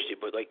avenged it,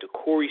 but, like, the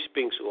Corey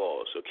Spinks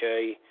loss,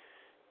 okay?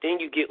 Then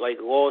you get, like,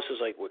 losses,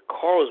 like, with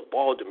Carlos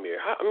Baldomir.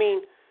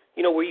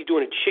 Where he's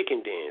doing a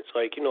chicken dance.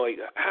 Like,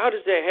 how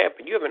does that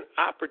happen? You have an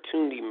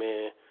opportunity,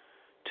 man,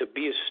 to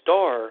be a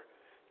star,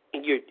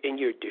 and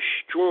you're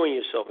destroying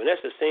yourself. And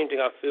that's the same thing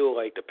I feel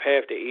like the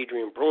path that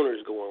Adrian Broner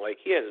is going. Like,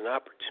 he has an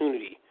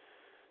opportunity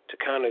to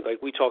kind of,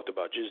 like we talked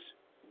about, just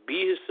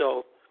be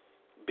himself,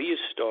 be a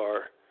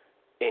star,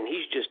 and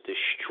he's just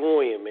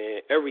destroying,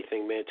 man,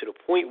 everything, man, to the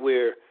point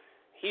where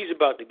he's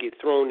about to get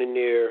thrown in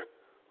there,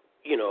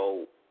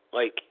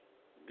 like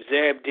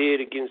Zab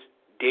did against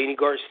Danny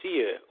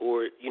Garcia,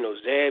 or,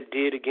 Zab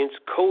did against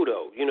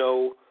Cotto,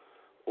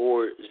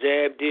 or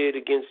Zab did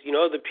against,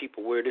 other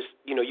people, where this,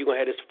 you're going to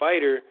have this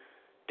fighter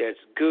that's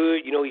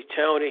good, he's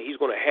talented, he's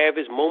going to have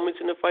his moments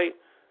in the fight,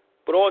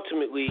 but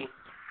ultimately,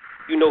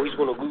 he's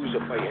going to lose the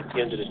fight at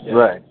the end of the day.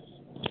 Right.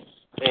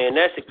 And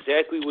that's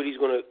exactly what he's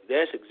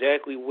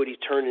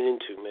turning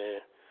into, man.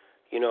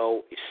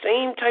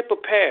 Same type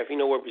of path,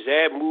 where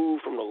Zab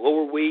moved from the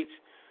lower weights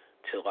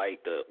to,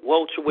 like, the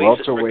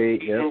welterweights.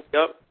 Welterweight, yeah.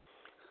 Yep.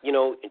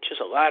 And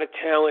just a lot of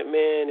talent,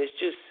 man. It's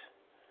just,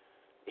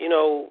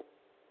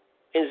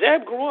 and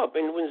Zab grew up.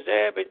 And when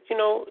Zab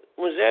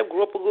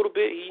grew up a little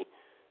bit,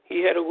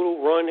 he had a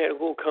little run, had a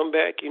little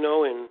comeback,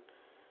 and,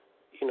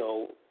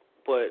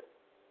 but.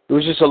 It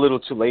was just a little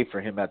too late for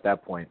him at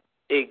that point.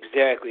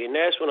 Exactly. And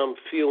that's what I'm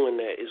feeling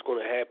that is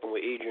going to happen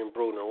with Adrian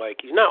Broner.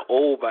 Like, he's not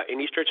old by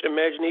any stretch of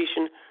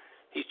imagination.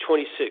 He's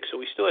 26, so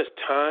he still has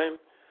time.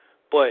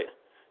 But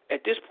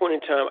at this point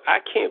in time, I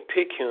can't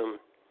pick him.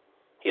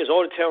 He has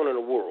all the talent in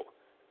the world.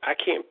 I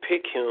can't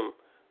pick him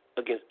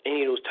against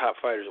any of those top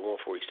fighters at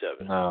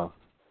 147. No.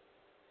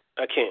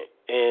 I can't.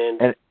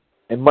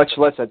 And much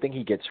less, I think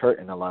he gets hurt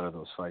in a lot of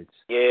those fights.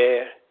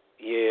 Yeah.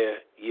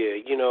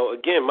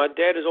 Again, my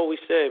dad has always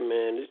said,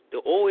 man,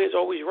 the old head's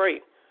always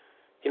right.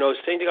 The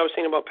same thing I was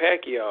saying about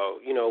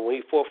Pacquiao, when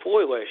he fought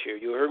Floyd last year.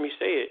 You heard me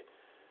say it.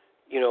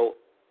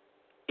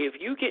 If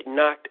you get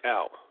knocked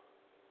out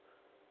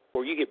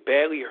or you get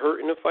badly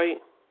hurt in a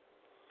fight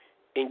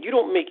and you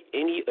don't make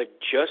any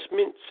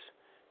adjustments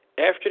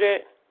after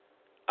that,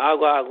 a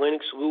la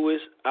Lennox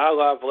Lewis, a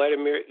la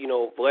Vladimir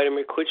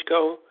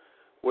Klitschko,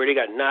 where they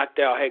got knocked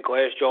out, had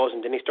glass jaws,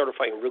 and then they started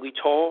fighting really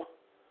tall,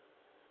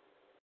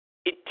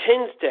 it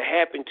tends to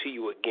happen to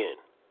you again.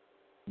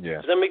 Yeah.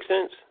 Does that make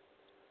sense?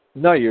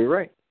 No, you're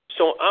right.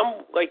 So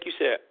I'm, like you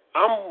said,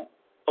 I'm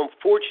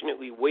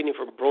unfortunately waiting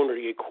for Broner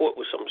to get caught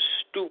with something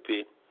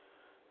stupid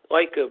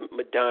like a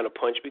Madonna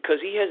punch because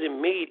he hasn't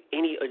made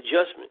any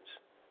adjustments.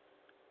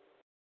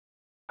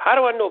 How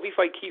do I know if he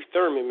fight Keith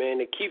Thurman, man,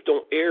 that Keith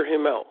don't air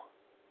him out?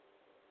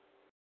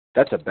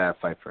 That's a bad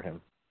fight for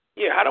him.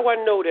 Yeah, how do I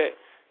know that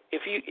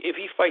if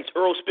he fights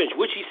Earl Spence,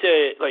 which he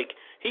said, like,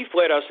 he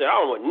flat out said,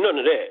 I don't want none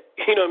of that.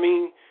 You know what I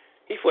mean?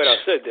 He flat out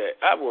said that.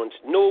 I want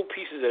no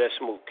pieces of that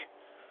smoke.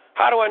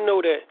 How do I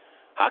know that?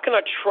 How can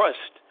I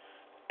trust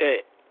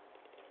that,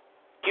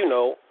 you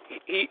know,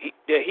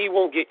 that he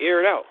won't get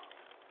aired out?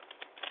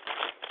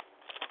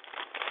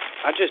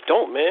 I just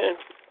don't, man.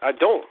 I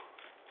don't.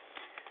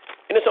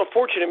 And it's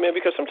unfortunate, man,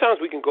 because sometimes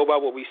we can go by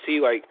what we see.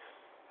 Like,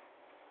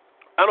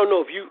 I don't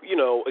know if you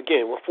know,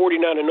 again, we're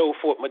 49-0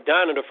 for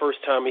Madonna the first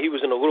time, and he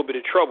was in a little bit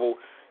of trouble.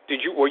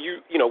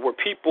 Were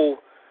people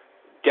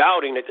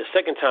doubting that the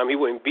second time he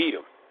wouldn't beat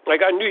him?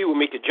 Like, I knew he would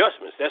make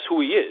adjustments. That's who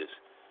he is.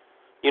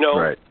 You know,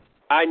 right.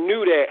 I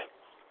knew that.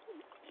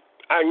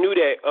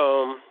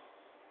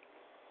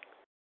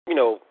 You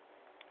know,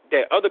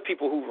 that other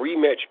people who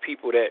rematch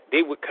people, that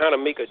they would kind of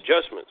make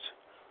adjustments.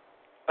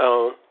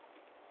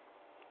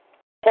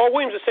 Paul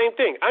Williams, the same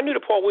thing. I knew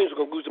that Paul Williams was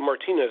going to lose to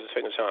Martinez the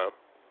second time.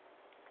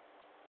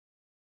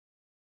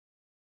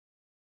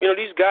 You know,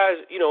 these guys,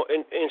 you know,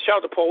 and shout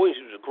out to Paul Williams,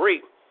 he was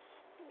great.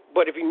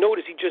 But if you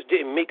notice, he just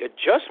didn't make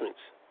adjustments.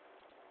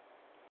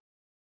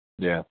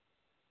 Yeah.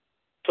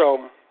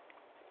 So,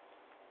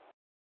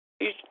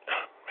 I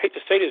hate to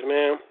say this,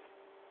 man.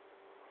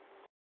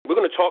 We're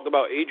going to talk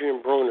about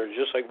Adrian Broner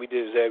just like we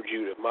did Zab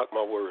Judah, mark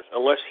my words,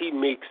 unless he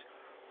makes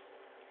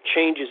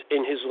changes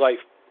in his life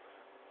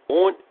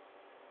on,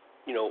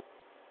 you know,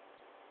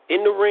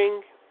 in the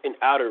ring and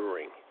out of the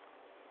ring.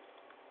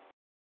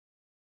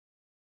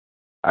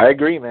 I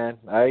agree, man.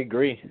 I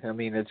agree. I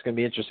mean, it's going to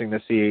be interesting to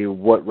see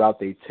what route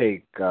they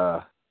take,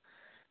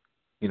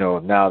 you know,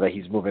 now that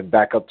he's moving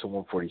back up to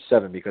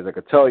 147, because I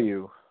could tell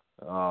you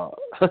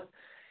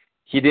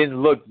he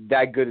didn't look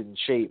that good in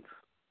shape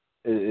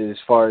as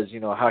far as, you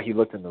know, how he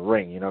looked in the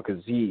ring, you know,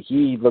 because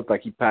he looked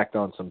like he packed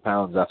on some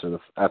pounds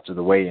after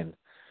the weigh-in.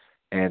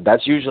 And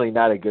that's usually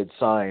not a good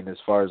sign as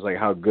far as, like,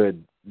 how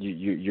good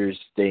you're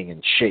staying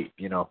in shape,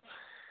 you know.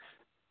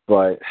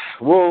 But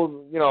we'll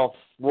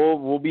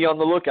be on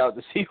the lookout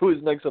to see who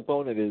his next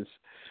opponent is.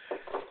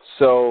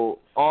 So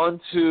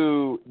on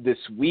to this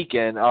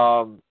weekend.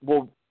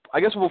 Well, I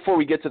guess before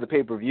we get to the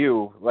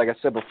pay-per-view, like I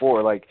said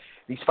before, like,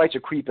 these fights are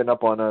creeping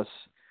up on us.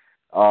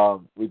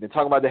 We've been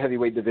talking about the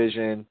heavyweight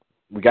division.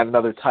 We got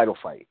another title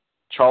fight.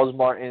 Charles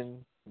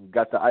Martin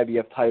got the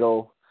IBF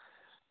title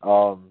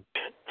a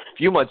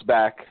few months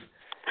back.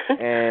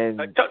 And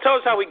tell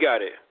us how we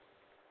got it.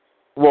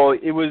 Well,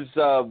 it was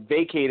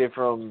vacated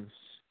from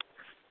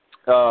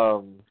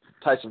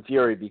Tyson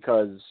Fury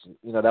because,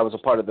 you know, that was a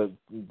part of the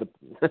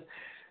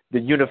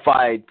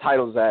unified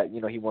titles that,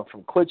 you know, he won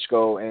from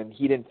Klitschko, and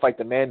he didn't fight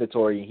the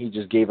mandatory. He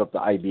just gave up the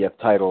IBF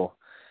title.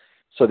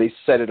 So they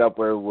set it up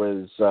where it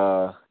was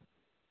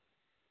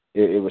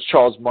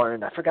Charles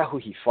Martin. I forgot who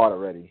he fought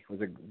already. Was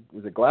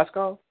it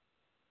Glasgow?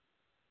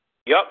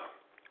 Yep.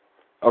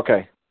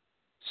 Okay.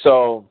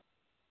 So,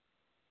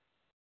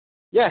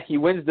 yeah, he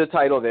wins the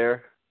title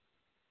there.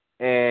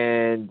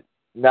 And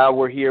now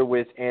we're here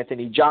with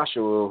Anthony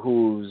Joshua,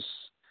 who's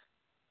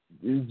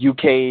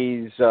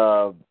UK's,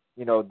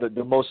 you know,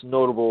 the most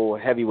notable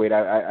heavyweight,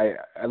 I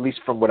at least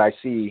from what I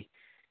see,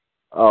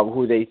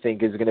 who they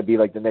think is going to be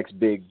like the next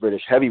big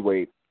British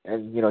heavyweight.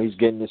 And, you know, he's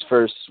getting his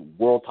first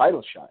world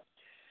title shot.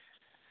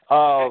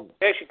 I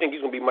actually think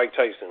he's going to be Mike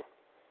Tyson.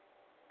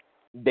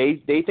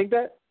 They think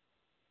that?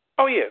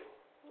 Oh, yeah.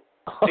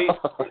 You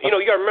know,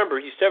 you got to remember,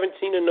 he's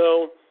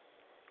 17-0.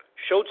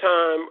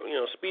 Showtime, you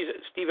know,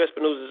 Steve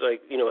Espinosa is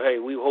like, you know, hey,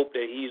 we hope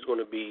that he's going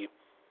to be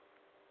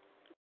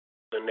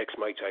the next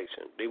Mike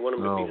Tyson. They want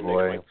him to be the next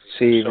Mike Tyson.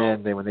 See, so,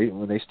 man,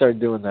 when they start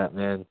doing that,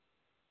 man.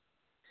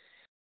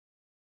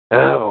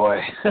 Oh,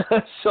 boy.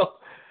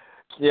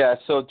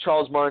 So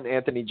Charles Martin,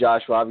 Anthony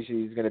Joshua,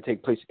 obviously is going to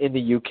take place in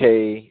the UK.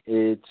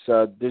 It's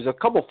there's a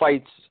couple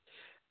fights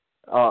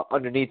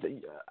underneath.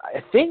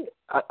 I think,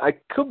 I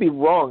could be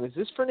wrong. Is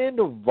this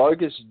Fernando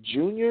Vargas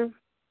Jr.?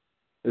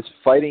 Is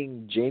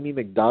fighting Jamie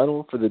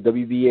McDonnell for the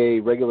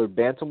WBA regular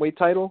bantamweight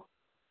title?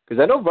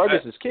 Because I know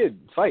Vargas' kid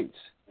fights.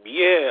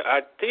 Yeah, I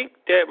think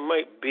that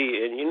might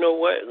be. And you know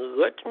what?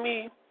 Let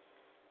me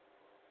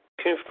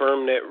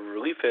confirm that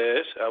really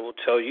fast. I will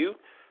tell you.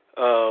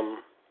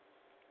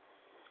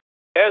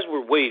 As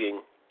we're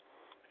waiting,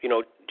 you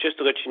know, just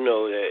to let you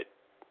know that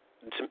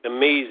it's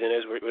amazing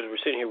as we're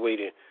sitting here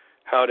waiting,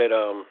 how that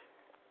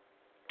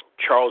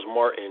Charles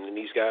Martin and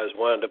these guys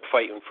wound up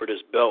fighting for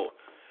this belt.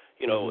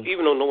 You know,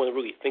 even though no one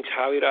really thinks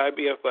highly of the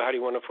IBF, but how do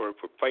you want to for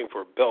fighting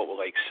for a belt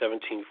with like 17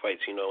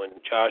 fights, you know, and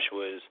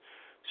Joshua is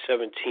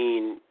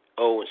 17-0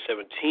 and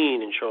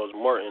 17, and Charles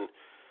Martin,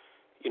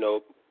 you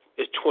know,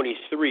 is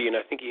 23, and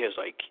I think he has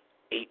like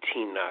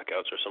 18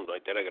 knockouts or something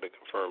like that. I got to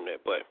confirm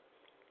that. But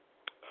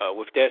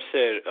with that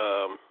said,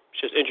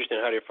 it's just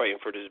interesting how they're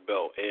fighting for this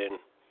belt. And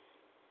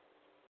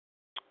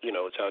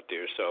it's out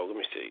there. So let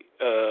me see.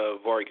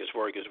 Vargas.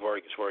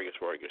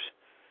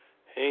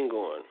 Hang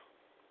on.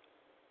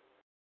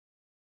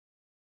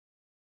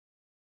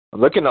 I'm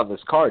looking on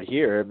this card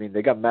here. I mean,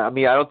 they got. I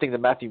don't think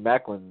that Matthew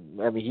Macklin.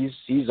 I mean,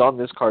 he's on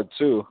this card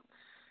too.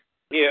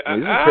 Yeah,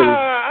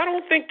 I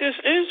don't think this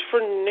is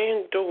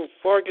Fernando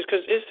Vargas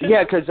because it's.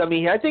 Because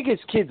I think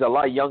his kid's a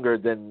lot younger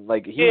than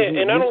like.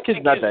 And I don't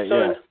think not his that,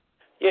 son.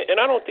 Yeah, and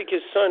I don't think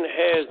his son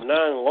has 9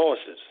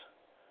 losses.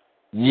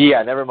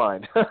 Yeah, never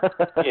mind.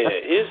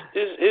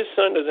 his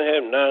son doesn't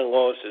have 9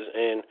 losses,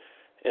 and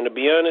to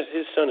be honest,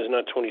 his son is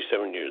not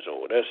 27 years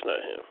old. That's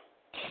not him.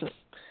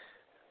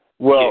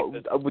 Well,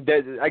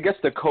 I guess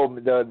the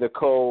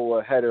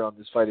co-header on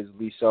this fight is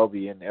Lee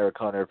Selby and Eric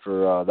Hunter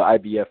for the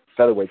IBF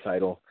featherweight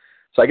title.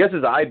 So I guess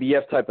it's an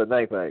IBF type of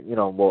night, but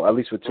at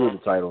least with 2 of the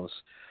titles.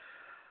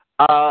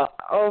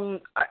 I'm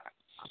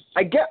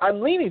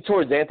leaning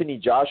towards Anthony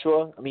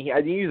Joshua. I mean,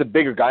 I think he's a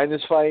bigger guy in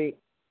this fight.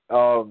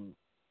 I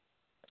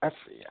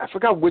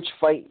forgot which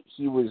fight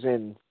he was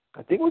in.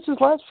 I think it was his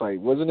last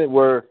fight, wasn't it?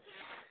 Where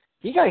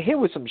he got hit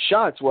with some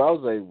shots where I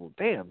was like, well,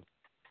 damn.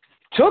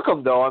 Took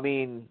him, though. I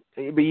mean,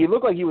 but he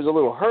looked like he was a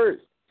little hurt.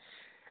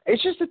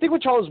 It's just the thing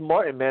with Charles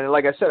Martin, man.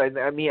 Like I said, I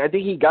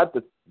think he got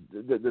the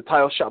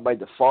title shot by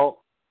default.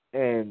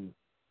 And,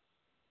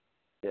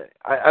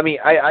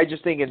 I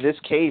just think in this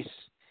case,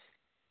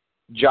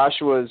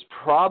 Joshua's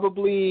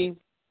probably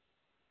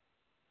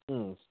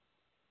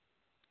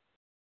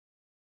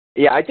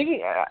Yeah, I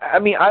think.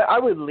 I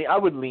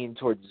would lean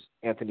towards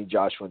Anthony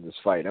Joshua in this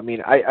fight. I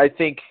mean, I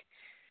think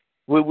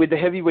with the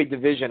heavyweight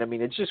division, I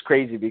mean, it's just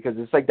crazy because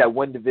it's like that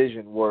one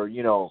division where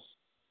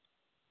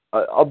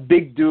a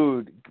big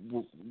dude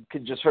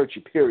can just hurt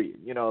you. Period.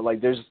 Like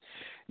there's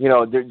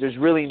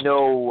really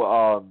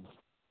no.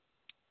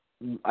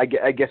 I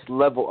guess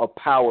level of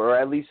power, or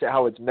at least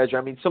how it's measured.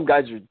 I mean, some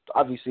guys are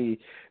obviously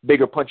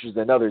bigger punchers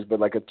than others, but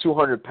like a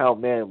 200-pound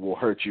man will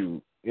hurt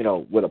you,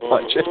 with a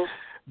punch. Mm-hmm.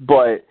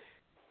 But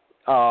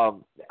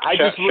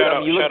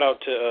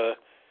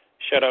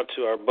shout out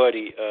to our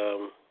buddy.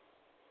 Oh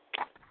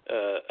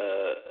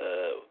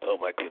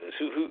my goodness,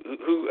 who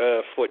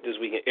fought this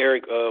weekend?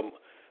 Eric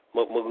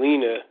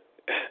Molina.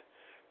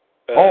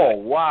 Oh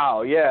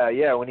wow,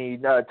 yeah. When he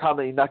knocked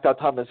out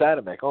Thomas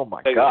Adamek. Oh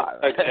my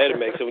God.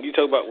 Adamek. So when you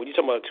talk about a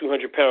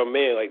 200-pound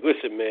man, like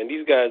listen, man,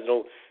 these guys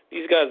don't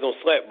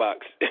slap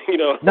box,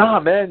 Nah,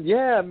 man.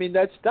 Yeah, I mean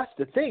that's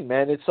the thing,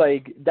 man. It's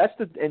like that's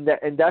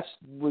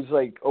was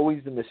like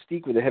always the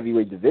mystique with the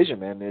heavyweight division,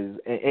 man.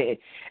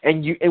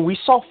 And we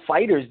saw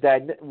fighters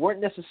that weren't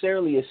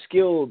necessarily as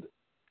skilled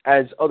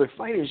as other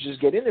fighters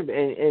just get in there,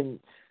 and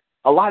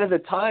a lot of the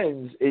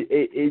times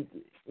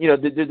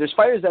there's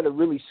fighters that are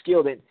really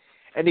skilled,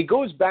 and it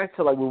goes back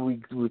to like what we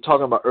were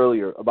talking about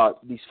earlier about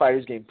these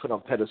fighters getting put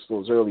on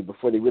pedestals early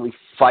before they really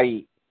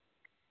fight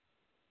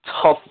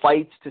tough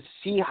fights to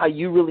see how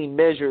you really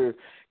measure.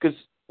 Because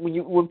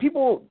when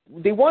people,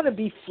 they want to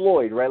be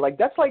Floyd, right? Like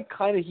that's like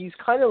he's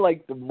kind of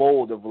like the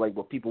mold of like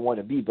what people want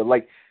to be. But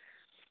like,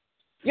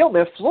 yo,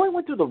 man, Floyd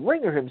went through the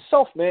ringer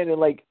himself, man,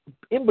 and like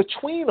in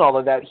between all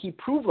of that, he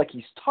proved like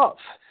he's tough.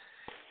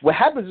 What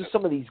happens with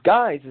some of these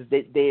guys is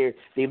that they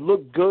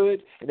look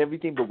good and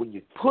everything, but when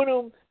you put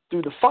them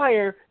through the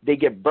fire, they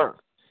get burnt,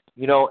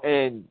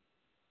 and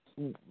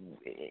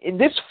in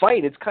this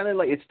fight, it's kind of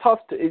like it's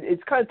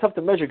kind of tough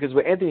to measure because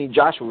with Anthony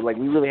Joshua, like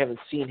we really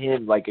haven't seen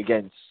him like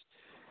against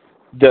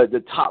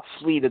the top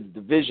fleet of the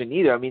division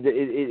either. I mean,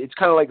 it's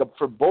kind of like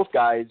for both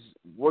guys,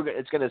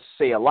 it's going to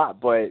say a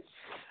lot, but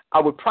I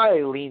would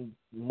probably lean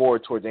more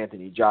towards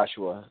Anthony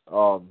Joshua.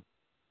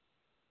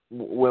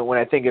 When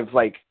I think of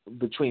like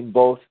between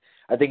both,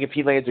 I think if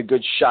he lands a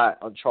good shot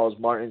on Charles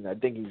Martin, I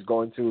think he's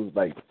going to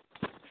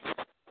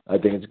I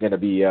think it's going to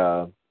be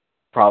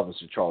problems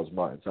for Charles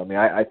Martin. So I mean,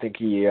 I think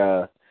he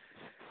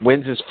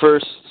wins his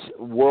first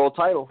world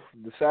title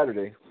this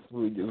Saturday.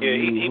 Who do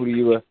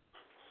you?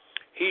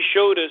 He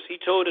showed us. He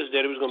told us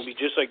that it was going to be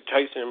just like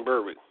Tyson and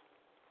Berwick.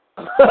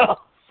 I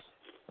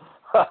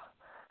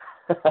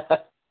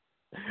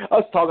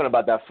was talking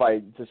about that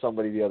fight to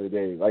somebody the other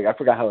day. Like I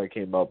forgot how it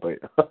came up, but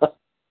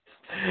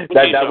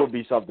that would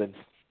be something.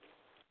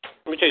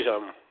 Let me tell you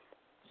something.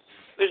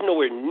 There's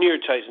nowhere near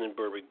Tyson and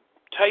Berwick.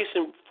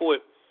 Tyson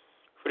fought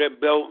for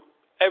that belt.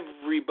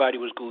 Everybody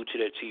was glued to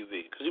that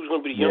TV because he was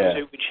going to be the youngest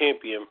heavyweight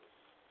champion.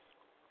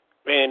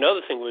 And the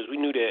other thing was we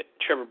knew that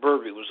Trevor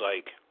Berwick was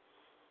like,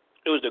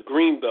 it was the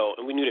green belt,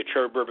 and we knew that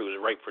Trevor Berwick was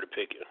ripe for the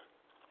picking.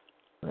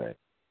 Right.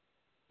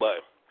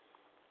 But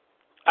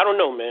I don't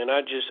know, man.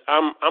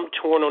 I'm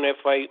torn on that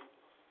fight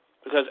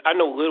because I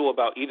know little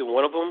about either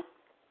one of them.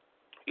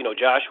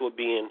 Joshua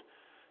being,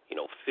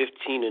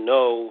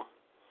 15-0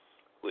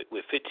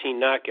 with 15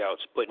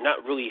 knockouts, but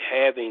not really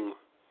having,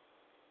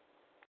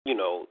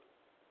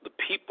 the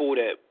people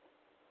that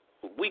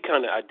we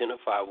kind of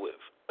identify with.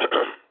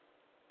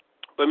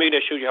 But maybe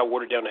that shows you how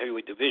watered down the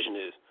heavyweight division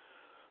is.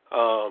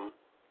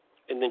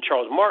 And then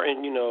Charles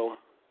Martin,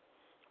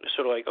 it's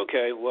sort of like,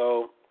 okay,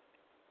 well,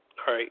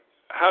 all right,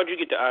 how'd you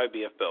get the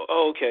IBF belt?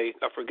 Oh, okay,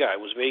 I forgot. It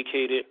was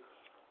vacated.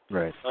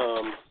 Right.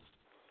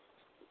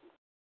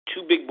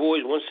 two big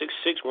boys,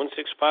 166,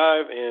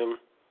 165, and,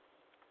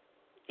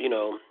 you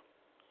know,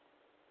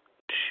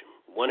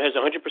 one has a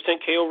 100%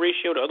 KO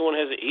ratio, the other one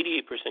has an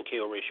 88%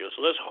 KO ratio.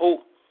 So let's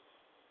hope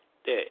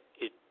that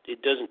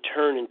it doesn't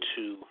turn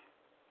into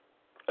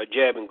a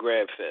jab and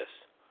grab fest.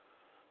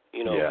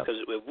 You know, because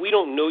if we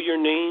don't know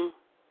your name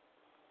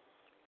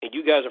and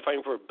you guys are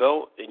fighting for a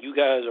belt and you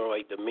guys are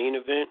like the main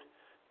event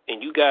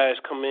and you guys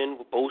come in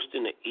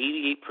boasting an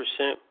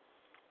 88%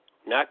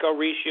 knockout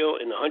ratio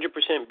and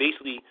 100%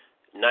 basically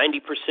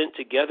 90%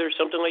 together,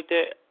 something like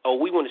that, oh,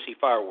 we want to see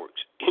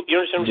fireworks. You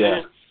understand what I'm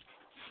saying?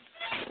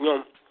 You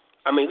know,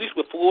 I mean, at least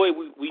with Floyd,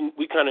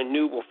 we kind of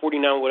knew, well,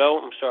 49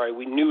 without, I'm sorry,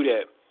 we knew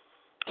that,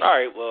 all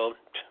right, well,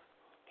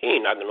 he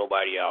ain't knocking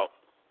nobody out.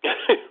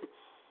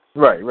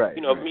 Right.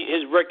 You know,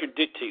 his record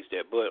dictates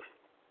that. But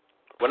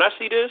when I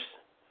see this,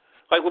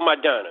 like with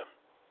Maidana,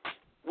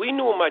 we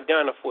knew when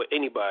Maidana fought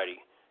anybody,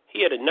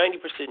 he had a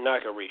 90%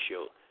 knockout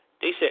ratio.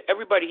 They said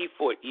everybody he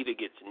fought either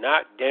gets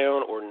knocked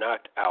down or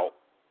knocked out,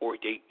 or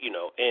they, you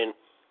know, and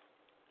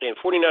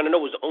 49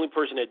 was the only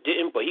person that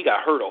didn't, but he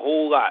got hurt a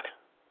whole lot.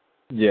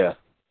 Yeah.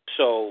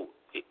 So,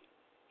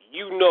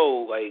 you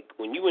know, like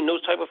when you in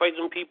those type of fights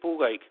with people,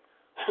 like,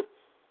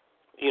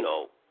 you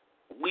know,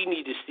 we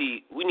need to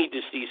see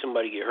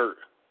somebody get hurt.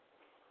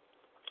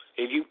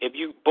 If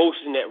you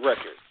boasting that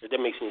record, if that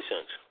makes any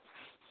sense.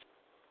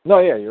 No,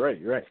 yeah, you're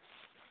right.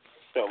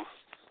 So,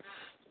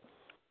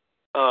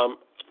 I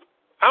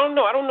don't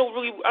know. I don't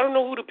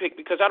know who to pick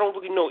because I don't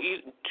really know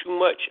too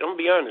much. I'm gonna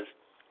be honest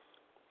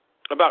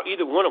about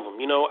either one of them.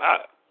 You know,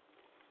 I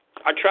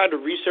tried to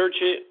research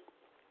it.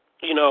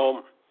 You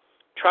know,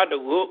 tried to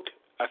look.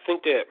 I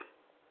think that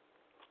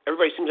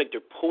everybody seems like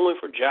they're pulling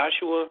for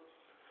Joshua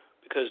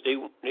because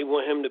they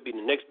want him to be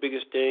the next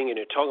biggest thing, and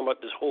they're talking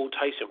about this whole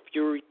Tyson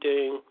Fury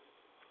thing.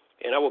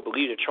 And I would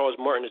believe that Charles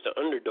Martin is the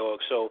underdog.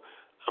 So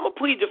I'm gonna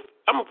plead the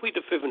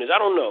fifth in this. I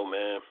don't know,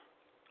 man.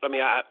 I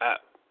mean,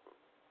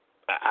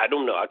 I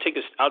don't know. I'll take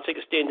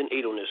a standing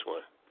 8 on this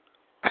one.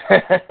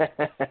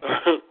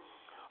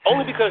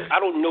 Only because I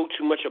don't know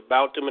too much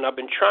about them, and I've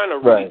been trying to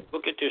really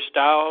look at their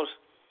styles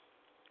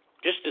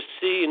just to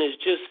see, and it's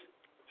just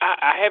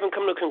I haven't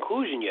come to a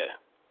conclusion yet.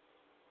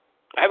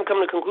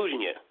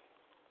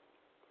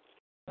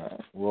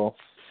 Well,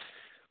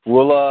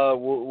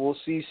 we'll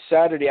see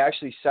Saturday.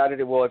 Actually,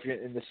 Saturday. Well, if you're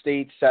in the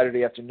States,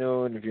 Saturday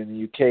afternoon. If you're in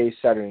the UK,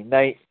 Saturday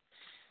night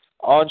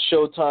on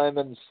Showtime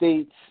in the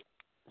States.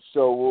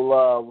 So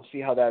we'll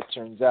see how that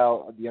turns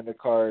out on the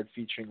undercard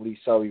featuring Lee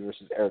Selby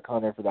versus Eric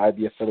Hunter for the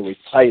IBF featherweight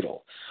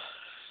title.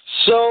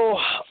 So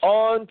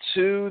on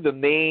to the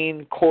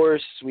main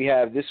course we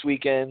have this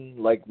weekend,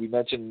 like we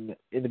mentioned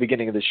in the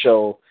beginning of the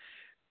show,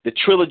 the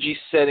trilogy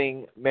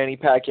setting Manny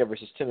Pacquiao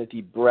versus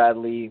Timothy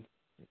Bradley.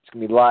 It's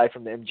going to be live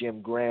from the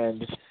MGM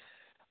Grand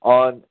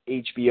on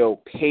HBO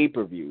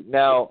pay-per-view.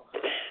 Now,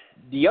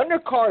 the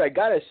undercard, I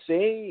got to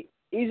say,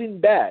 isn't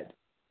bad.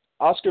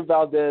 Oscar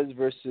Valdez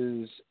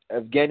versus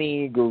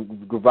Evgeny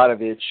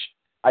Gravatovic.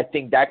 I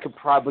think that could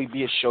probably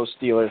be a show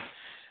stealer.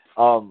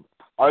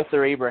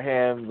 Arthur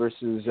Abraham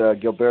versus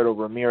Gilberto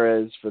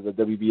Ramirez for the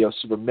WBO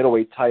super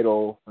middleweight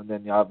title, and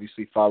then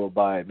obviously followed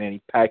by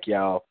Manny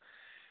Pacquiao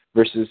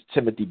versus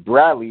Timothy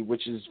Bradley,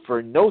 which is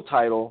for no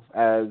title,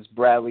 as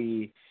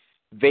Bradley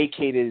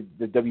vacated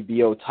the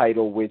WBO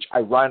title, which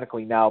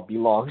ironically now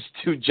belongs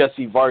to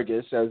Jesse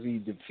Vargas, as he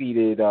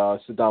defeated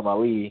Saddam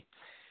Ali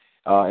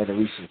in a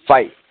recent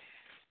fight.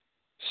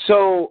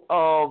 So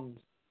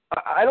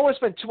I don't want to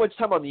spend too much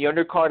time on the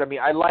undercard. I mean,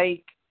 I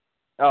like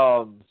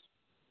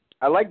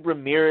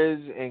Ramirez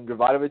and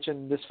Gravatovic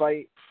in this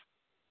fight,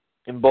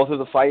 in both of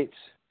the fights.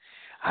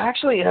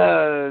 Actually,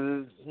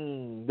 that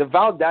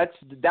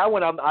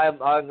one I'm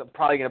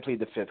probably gonna plead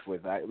the fifth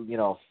with.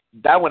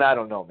 That one I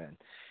don't know, man.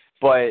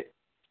 But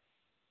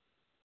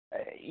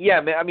yeah,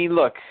 man. I mean,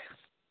 look,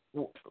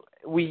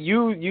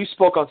 you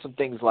spoke on some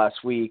things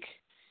last week,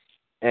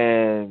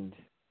 and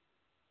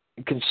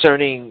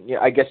concerning,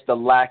 I guess, the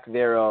lack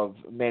thereof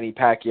Manny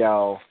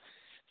Pacquiao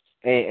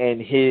and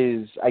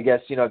his, I guess,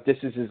 if this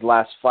is his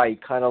last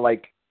fight, kind of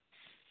like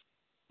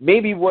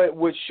maybe what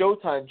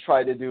Showtime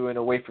tried to do in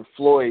a way for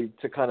Floyd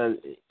to kind of,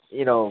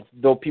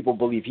 though people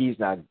believe he's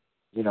not,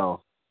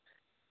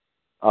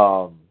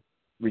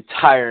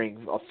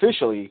 retiring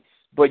officially,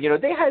 but,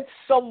 they had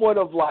somewhat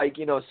of like,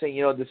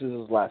 saying, this is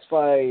his last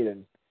fight,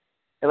 and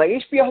like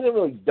HBO hasn't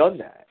really done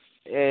that.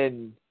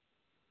 And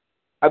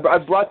I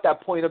brought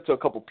that point up to a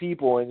couple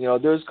people, and,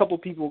 there's a couple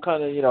people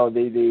kind of,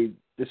 they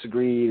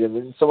disagreed, and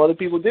then some other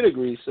people did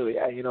agree. So,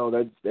 yeah,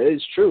 that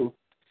is true.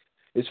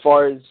 As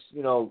far as,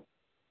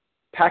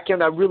 Pacquiao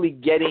not really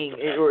getting,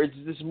 or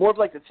this is more of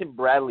like the Tim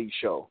Bradley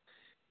show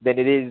than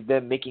it is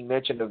them making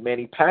mention of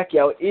Manny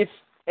Pacquiao if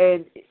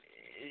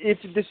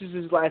this is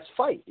his last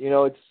fight.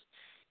 It's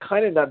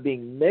kind of not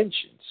being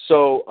mentioned.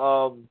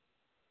 So,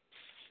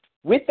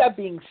 with that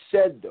being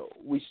said, though,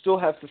 we still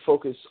have to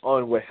focus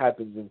on what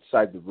happens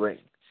inside the ring.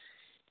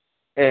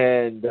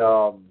 And,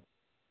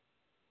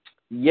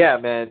 yeah,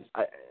 man,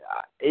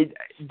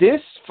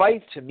 this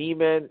fight to me,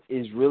 man,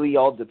 is really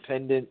all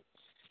dependent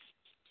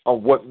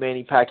on what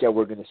Manny Pacquiao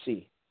we're going to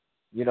see.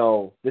 You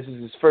know, this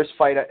is his first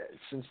fight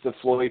since the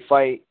Floyd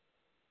fight,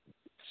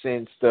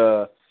 since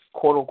the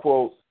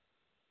quote-unquote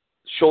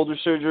shoulder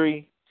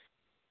surgery.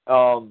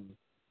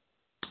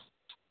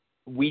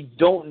 We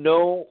don't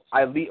know,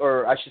 I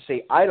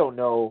don't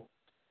know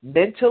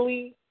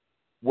mentally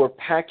where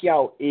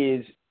Pacquiao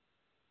is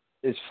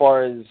as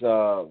far as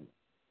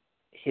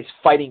his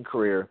fighting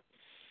career.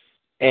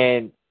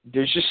 And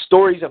there's just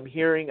stories I'm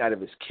hearing out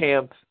of his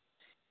camp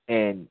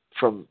and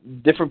from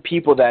different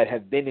people that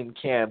have been in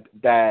camp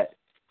that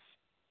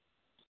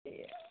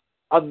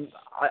I'm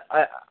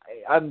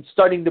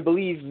starting to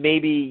believe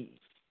maybe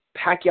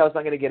Pacquiao's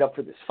not going to get up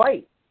for this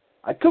fight.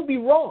 I could be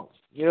wrong.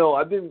 You know,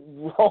 I've been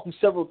wrong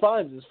several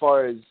times as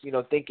far as, you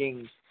know,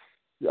 thinking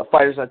a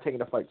fighter's not taking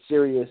the fight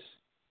serious,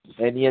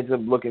 and he ends up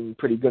looking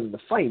pretty good in the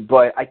fight.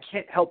 But I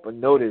can't help but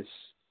notice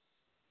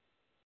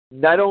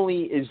not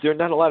only is there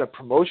not a lot of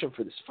promotion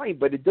for this fight,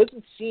 but it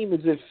doesn't seem as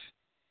if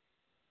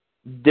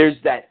there's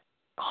that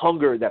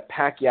hunger that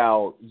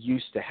Pacquiao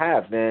used to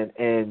have, man.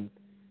 And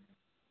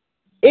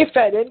if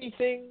at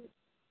anything,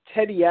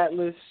 Teddy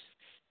Atlas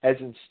has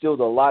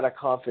instilled a lot of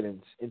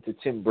confidence into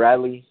Tim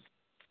Bradley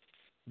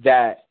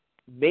that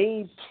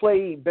may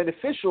play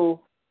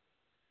beneficial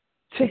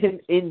to him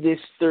in this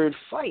third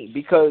fight,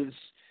 because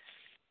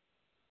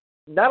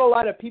not a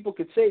lot of people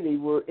could say they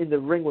were in the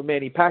ring with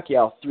Manny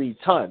Pacquiao 3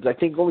 times. I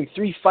think only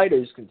 3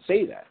 fighters can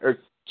say that, or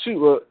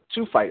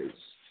two fighters.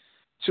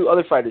 2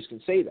 other fighters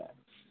can say that.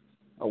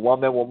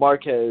 Juan Manuel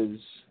Marquez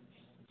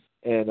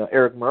and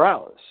Eric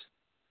Morales.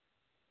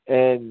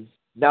 And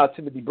now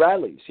Timothy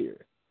Bradley's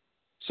here.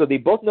 So they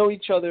both know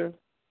each other.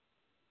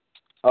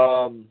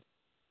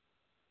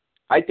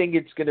 I think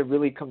it's going to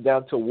really come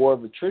down to a war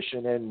of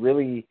attrition and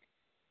really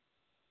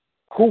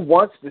who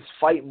wants this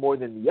fight more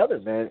than the other,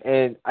 man.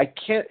 And I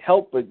can't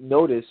help but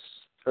notice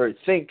or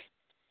think,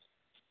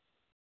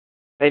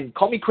 and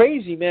call me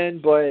crazy, man,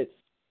 but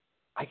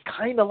I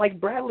kind of like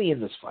Bradley in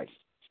this fight.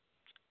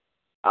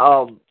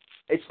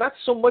 It's not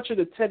so much of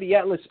the Teddy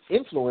Atlas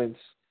influence.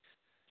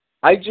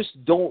 I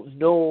just don't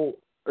know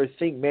or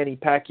think Manny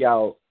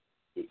Pacquiao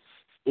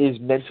is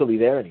mentally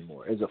there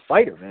anymore as a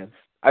fighter, man.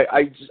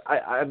 I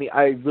mean,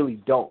 I really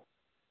don't.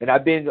 And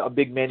I've been a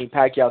big Manny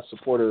Pacquiao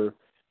supporter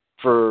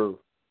for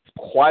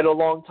quite a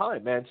long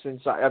time, man.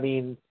 Since I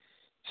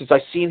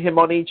seen him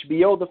on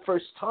HBO the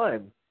first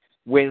time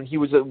when he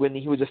was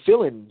a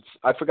fill-in.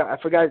 I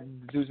forgot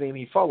whose name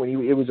he fought when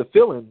it was a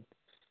fill-in.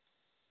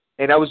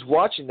 And I was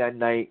watching that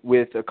night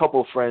with a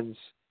couple of friends,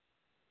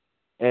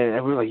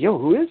 and we were like, "Yo,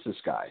 who is this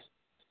guy?"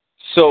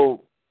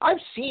 So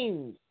I've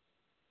seen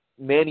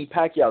Manny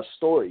Pacquiao's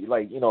story,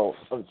 like, you know,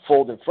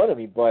 unfold in front of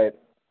me,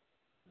 but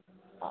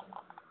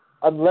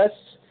unless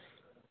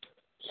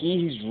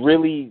he's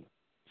really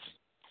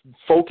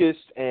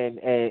focused and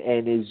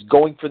is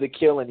going for the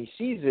kill and he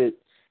sees it,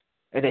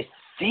 and I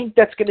think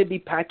that's going to be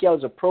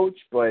Pacquiao's approach,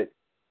 but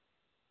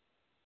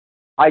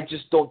I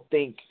just don't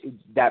think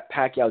that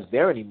Pacquiao's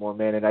there anymore,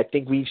 man. And I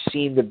think we've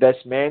seen the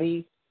best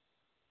Manny.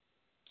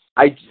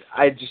 I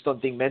just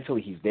don't think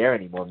mentally he's there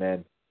anymore,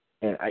 man.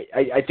 And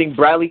I think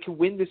Bradley can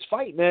win this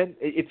fight, man.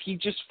 If he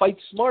just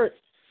fights smart,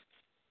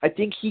 I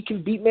think he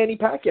can beat Manny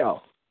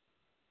Pacquiao.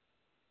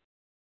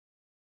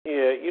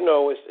 Yeah, you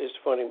know, it's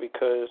funny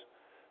because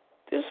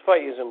this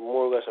fight isn't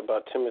more or less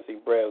about Timothy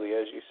Bradley,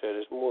 as you said.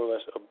 It's more or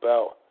less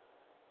about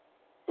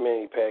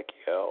Manny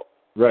Pacquiao.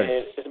 Right.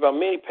 And it's about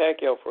Manny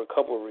Pacquiao for a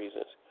couple of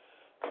reasons.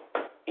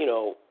 You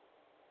know,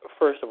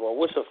 first of all,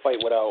 what's a fight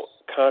without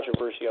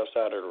controversy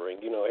outside of the ring?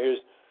 You know,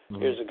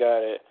 here's a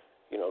guy that,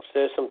 you know,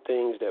 says some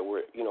things that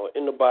were, you know,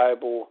 in the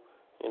Bible,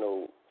 you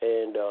know,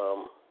 and,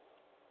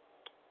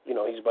 you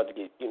know, he's about to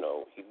get, you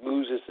know, he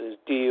loses his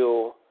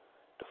deal.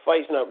 The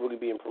fight's not really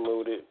being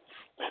promoted.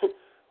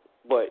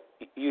 But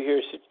you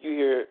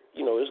hear,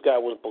 you know, this guy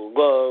was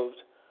beloved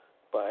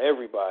by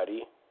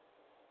everybody.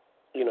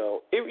 You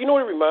know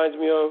what it reminds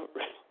me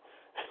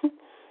of?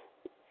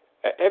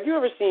 Have you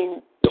ever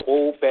seen the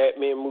old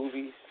Batman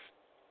movies?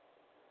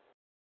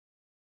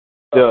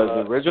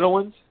 The original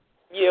ones?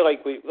 Yeah,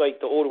 like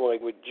the older one,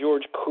 like with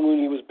George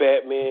Clooney was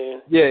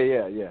Batman.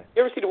 Yeah. You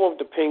ever see the one with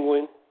the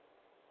Penguin?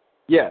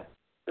 Yeah.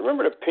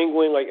 Remember the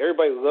Penguin? Like,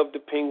 everybody loved the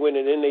Penguin,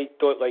 and then they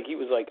thought, like, he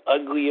was, like,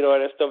 ugly and all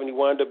that stuff, and he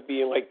wound up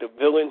being, like, the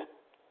villain.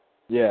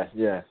 Yeah.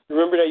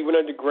 Remember that he went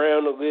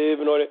underground to live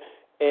and all that?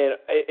 And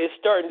it's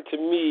starting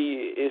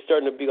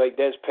to be like,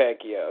 that's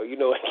Pacquiao. You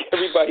know, like,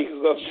 everybody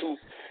loved him.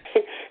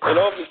 And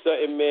all of a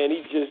sudden, man,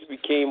 he just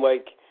became,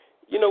 like,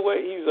 you know what?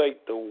 He's,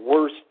 like, the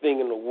worst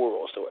thing in the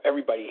world. So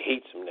everybody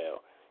hates him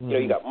now. Mm-hmm. You know,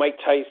 you got Mike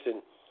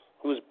Tyson,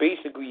 who was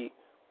basically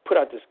put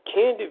out this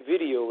candid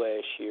video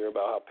last year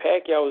about how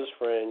Pacquiao was his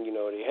friend. You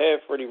know, they had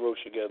Freddie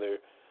Roach together.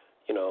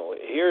 You know,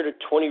 here are the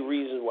 20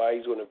 reasons why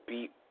he's going to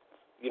beat,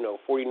 you know,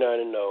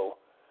 49-0.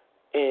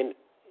 And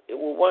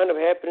what wound up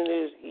happening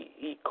is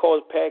he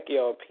calls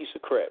Pacquiao a piece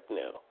of crap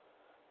now.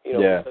 You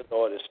know,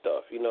 all this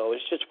stuff. You know,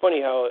 it's just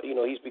funny how, you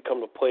know, he's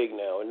become a plague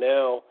now. And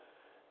now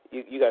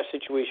you got a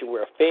situation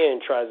where a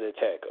fan tries to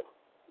attack him.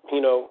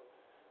 You know,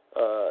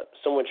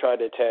 someone tried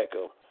to attack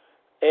him.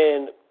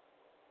 And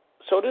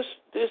So this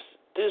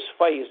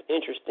fight is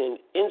interesting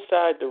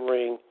inside the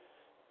ring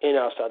and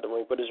outside the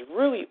ring, but it's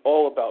really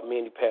all about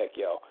Manny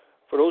Pacquiao.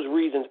 For those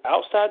reasons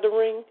outside the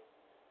ring,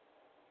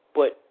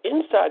 but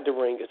inside the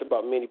ring, it's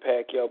about Manny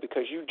Pacquiao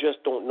because you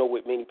just don't know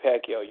what Manny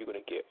Pacquiao you're going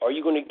to get. Are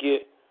you going to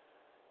get,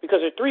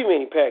 because there are three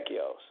Manny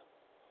Pacquiaos.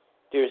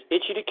 There's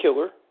Itchy the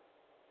Killer.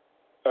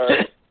 All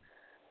right.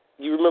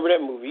 You remember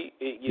that movie?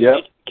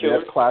 Yeah,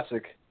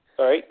 classic.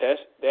 All right,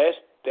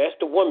 that's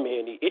the one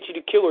Manny. Itchy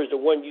the Killer is the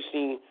one you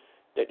seen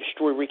that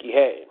destroyed Ricky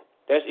Hatton.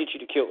 That's Itchy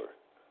the Killer.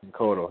 And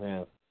Cotto,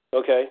 yeah.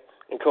 Okay,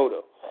 and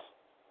Cotto.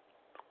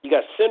 You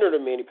got Senator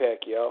Manny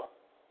Pacquiao.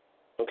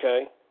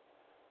 Okay.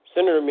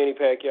 Senator Manny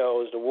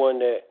Pacquiao is the one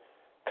that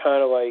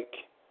kind of like,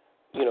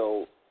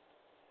 he'll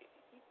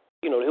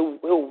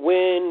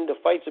win. The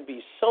fights will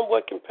be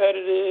somewhat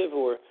competitive,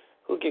 or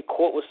he'll get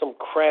caught with some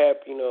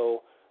crap,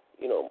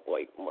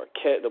 like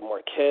the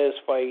Marquez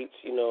fights,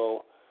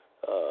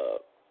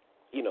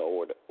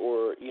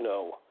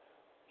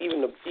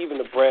 even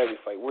the Bradley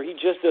fight, where he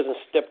just doesn't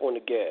step on the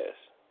gas,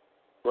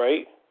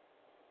 right?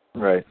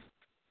 Right.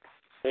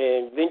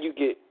 And then you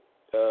get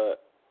the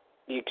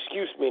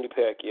excuse Manny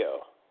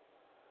Pacquiao.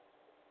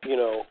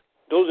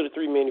 Those are the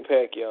three Manny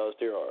Pacquiaos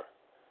there are.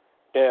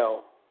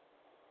 Now,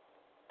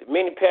 the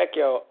Manny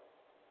Pacquiao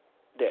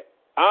that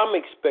I'm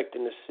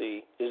expecting to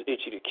see is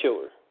Itchy the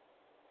Killer.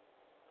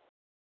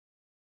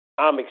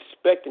 I'm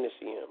expecting to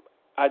see him.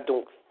 I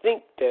don't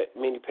think that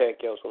Manny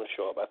Pacquiao is going to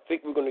show up. I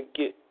think we're going to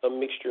get a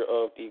mixture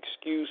of the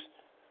excuse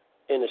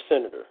and the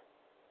Senator.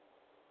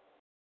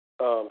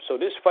 So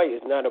this fight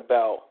is not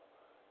about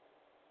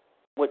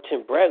what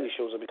Tim Bradley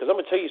shows up, because I'm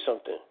going to tell you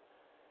something.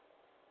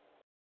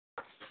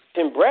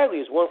 Tim Bradley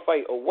is one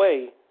fight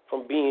away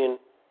from being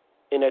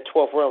in that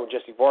 12th round with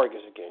Jesse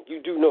Vargas again. You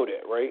do know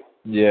that, right?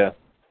 Yeah.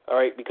 All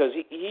right, because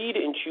he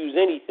didn't choose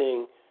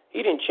anything.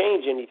 He didn't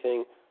change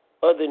anything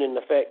other than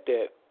the fact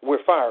that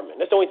we're firemen.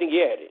 That's the only thing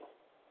he added.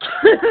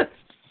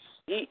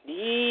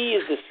 He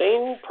is the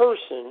same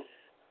person,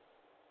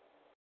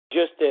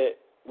 just that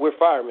we're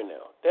firemen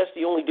now. That's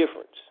the only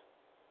difference.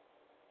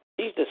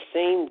 He's the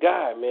same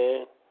guy,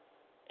 man.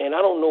 And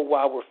I don't know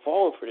why we're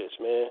falling for this,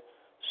 man.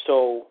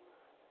 So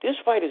this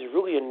fight is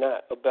really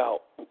not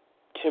about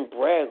Tim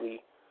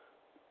Bradley,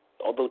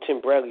 although Tim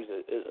Bradley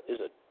is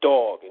a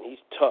dog and he's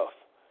tough.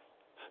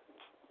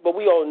 But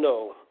we all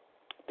know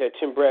that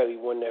Tim Bradley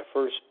lost that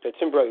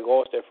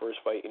first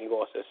fight and he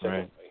lost that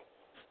second fight.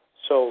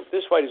 So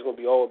this fight is going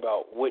to be all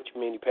about which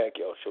Manny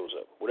Pacquiao shows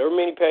up. Whatever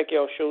Manny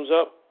Pacquiao shows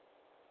up,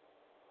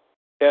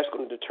 that's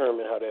going to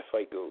determine how that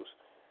fight goes.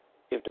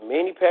 If the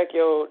Manny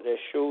Pacquiao that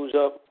shows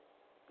up,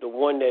 the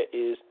one that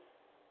is,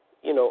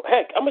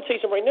 heck, I'm going to tell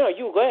you something right now.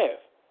 You'll laugh.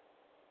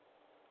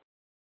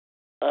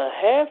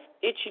 Half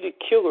Itchy the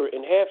Killer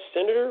and half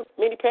Senator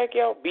Manny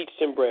Pacquiao beats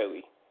Tim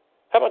Bradley.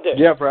 How about that?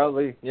 Yeah,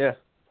 probably. Yeah.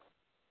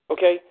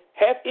 Okay,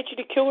 half Itchy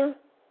the Killer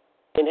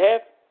and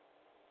half,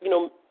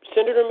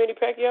 Senator Manny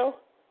Pacquiao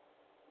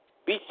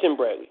beats Tim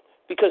Bradley,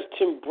 because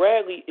Tim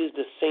Bradley is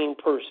the same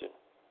person.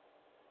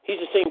 He's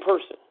the same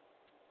person.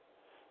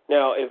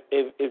 Now,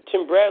 if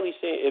Tim Bradley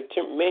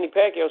Manny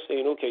Pacquiao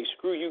saying, okay,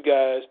 screw you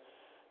guys,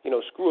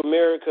 screw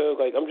America,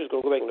 like I'm just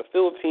gonna go back in the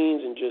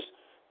Philippines and just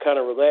kind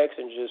of relax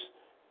and just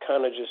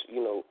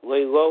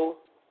lay low,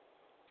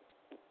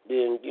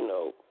 then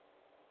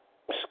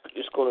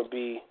it's gonna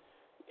be.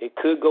 It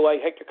could go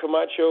like Hector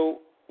Camacho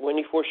when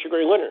he fought Sugar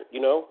Ray Leonard,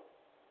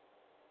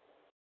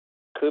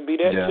 Could be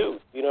that too,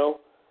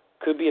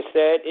 Could be a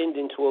sad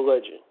ending to a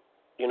legend,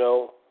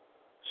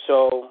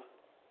 So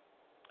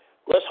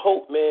let's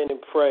hope, man,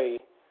 and pray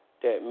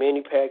that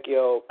Manny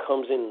Pacquiao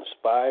comes in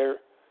inspired,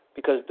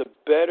 because the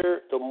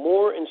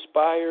more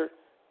inspired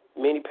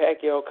Manny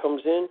Pacquiao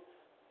comes in,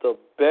 the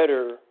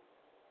better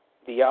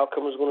the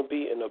outcome is going to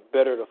be and the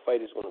better the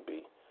fight is going to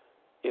be.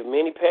 If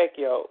Manny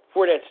Pacquiao,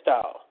 for that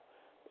style,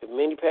 if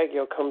Manny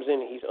Pacquiao comes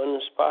in and he's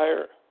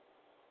uninspired,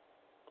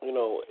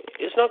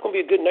 it's not going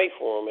to be a good night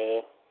for him,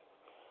 man.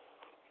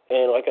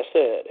 And like I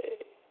said,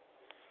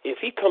 if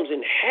he comes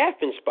in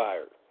half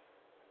inspired,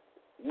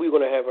 we're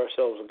going to have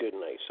ourselves a good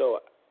night.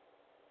 So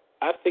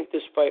I think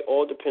this fight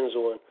all depends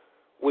on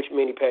which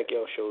Manny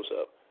Pacquiao shows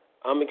up.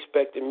 I'm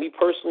expecting,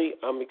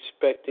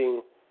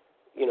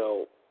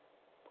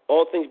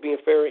 all things being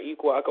fair and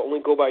equal, I can only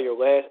go by your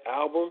last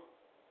album.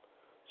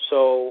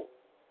 So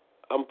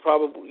I'm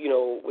probably,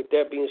 with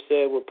that being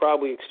said, we're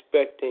probably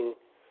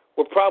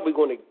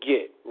going to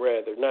get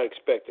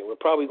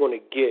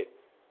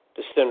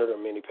the Senator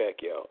Manny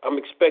Pacquiao. I'm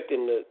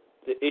expecting the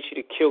Itchy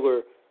the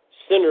Killer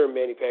Senator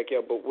Manny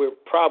Pacquiao, but we're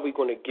probably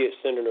going to get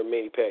Senator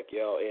Manny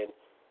Pacquiao, and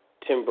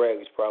Tim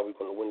Bradley's probably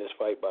going to win this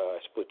fight by a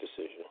split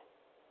decision.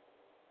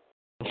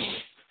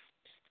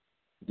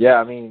 Yeah,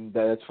 I mean,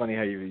 that's funny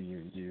how the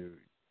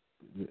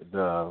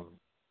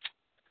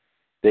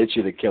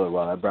Itchy the Killer.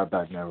 Well, that brought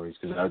back memories,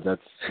 because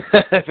that's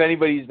if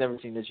anybody's never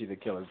seen Itchy the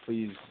Killer,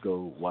 please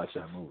go watch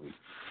that movie.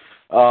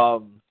 I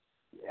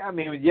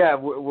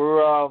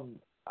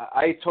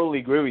totally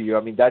agree with you.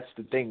 I mean, that's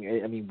the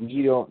thing. I mean,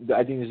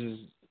 I think this is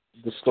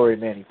the story of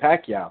Manny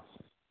Pacquiao.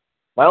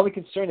 my only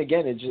concern,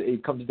 again,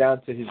 it comes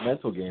down to his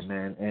mental game,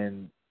 man.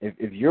 And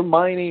if your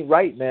mind ain't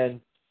right, man,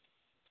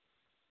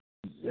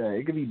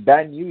 it could be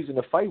bad news in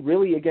a fight,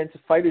 really, against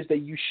fighters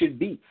that you should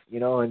beat,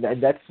 and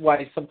that's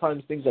why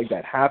sometimes things like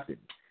that happen.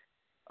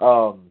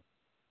 I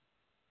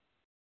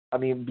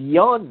mean,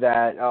 beyond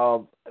that,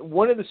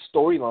 one of the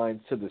storylines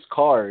to this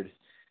card,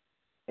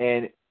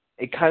 and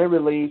it kind of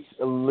relates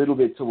a little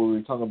bit to what we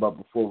were talking about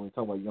before when we were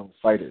talking about young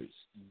fighters.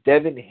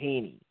 Devin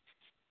Haney,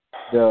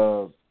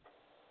 the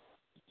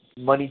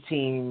Money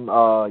Team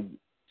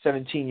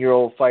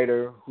 17-year-old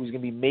fighter who's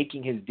going to be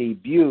making his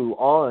debut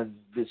on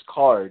this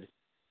card,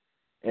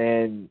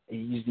 and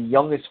he's the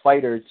youngest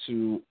fighter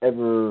to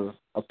ever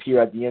appear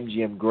at the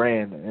MGM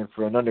Grand and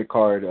for an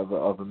undercard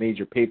of a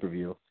major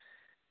pay-per-view.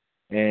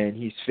 And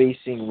he's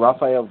facing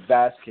Rafael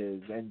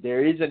Vasquez. And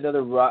there is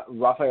another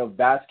Rafael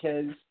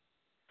Vasquez,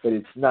 but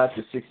it's not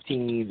the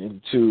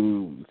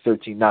 16-2,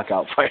 13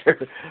 knockout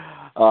fighter.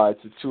 It's a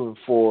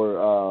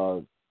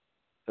 2-4.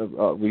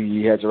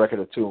 He has a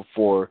record of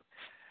 2-4.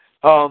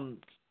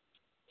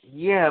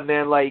 Yeah,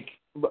 man.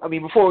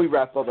 Before we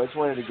wrap up, I just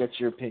wanted to get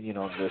your opinion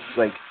on this.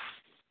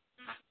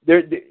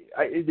 They're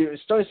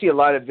starting to see a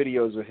lot of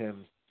videos of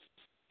him,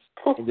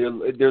 and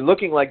they're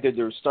looking like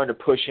they're starting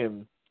to push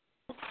him.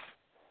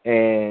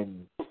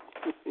 And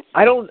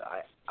I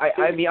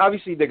mean,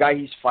 obviously the guy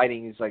he's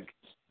fighting is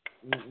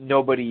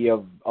nobody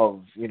of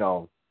he's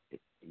not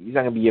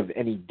gonna be of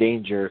any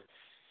danger.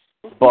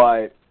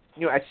 But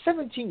at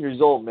 17 years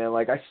old, man,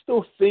 I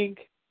still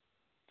think,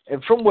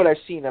 and from what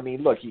I've seen, I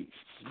mean, look, he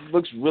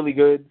looks really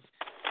good.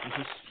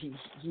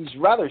 He's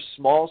rather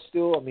small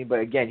still. I mean, but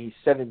again, he's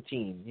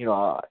 17.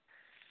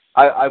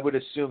 I would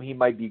assume he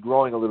might be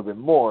growing a little bit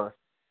more,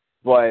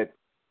 but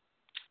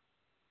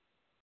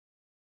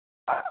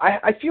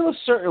I feel a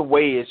certain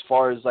way as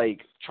far as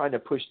trying to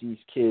push these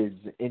kids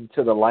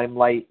into the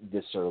limelight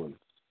this early.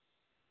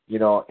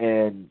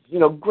 And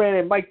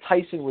granted, Mike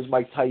Tyson was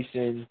Mike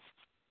Tyson,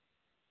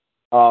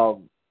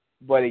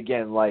 but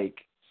again,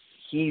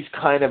 he's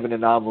kind of an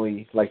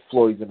anomaly, like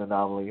Floyd's an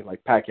anomaly,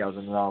 like Pacquiao's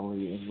an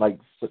anomaly, and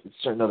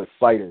certain other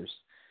fighters.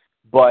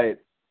 But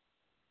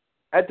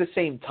at the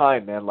same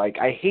time, man,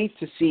 I hate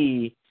to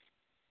see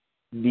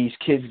these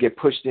kids get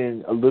pushed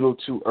in a little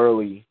too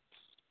early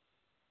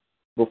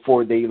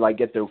before they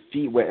get their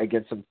feet wet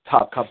against some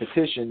top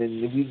competition.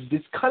 And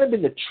it's kind of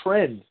been the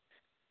trend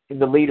in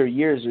the later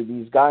years where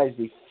these guys,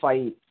 they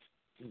fight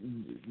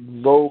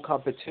low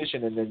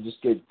competition and then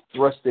just get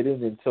thrusted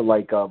into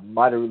a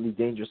moderately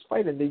dangerous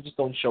fight, and they just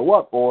don't show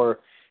up, or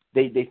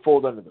they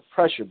fold under the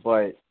pressure.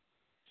 But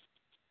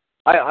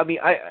I mean,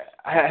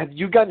 have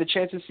you gotten a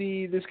chance to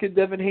see this kid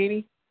Devin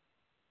Haney?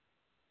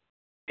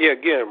 Yeah,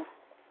 again,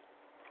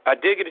 I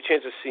did get a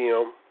chance to see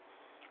him.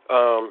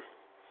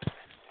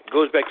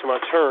 Goes back to my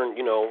turn,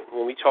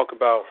 when we talk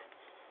about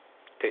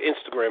the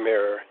Instagram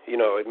era,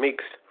 it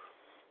makes,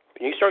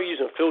 when you start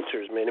using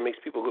filters, man, it makes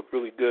people look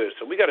really good.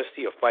 So we got to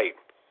see a fight.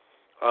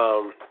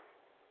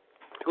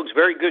 He looks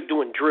very good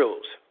doing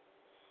drills.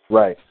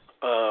 Right.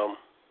 And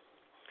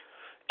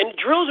the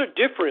drills are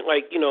different.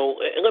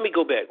 And let me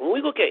go back. When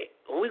we look at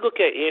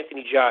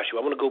Anthony Joshua,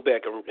 I'm going to go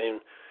back and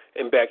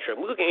backtrack.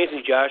 When we look at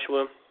Anthony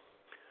Joshua,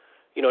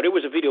 there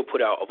was a video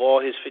put out of all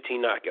his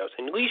 15 knockouts.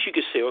 And at least you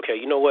could say, okay,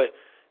 you know what?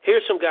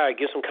 Here's some guy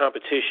against some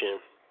competition,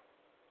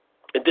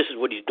 and this is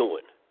what he's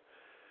doing.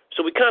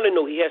 So we kind of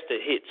know he has to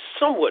hit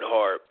somewhat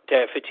hard to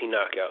have 15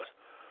 knockouts.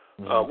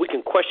 Mm-hmm. We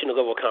can question the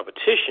level of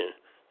competition.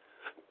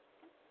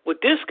 With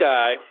this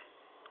guy,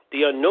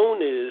 the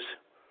unknown is,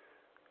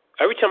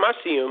 every time I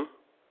see him,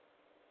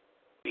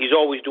 he's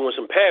always doing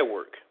some pad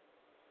work.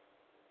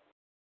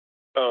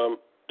 The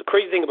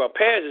crazy thing about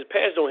pads is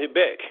pads don't hit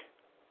back.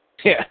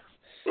 Yeah.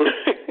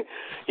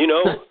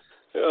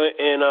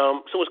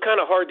 So it's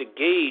kind of hard to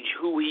gauge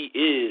who he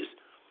is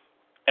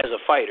as a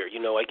fighter.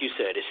 Like you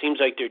said, it seems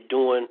like they're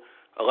doing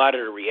a lot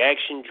of the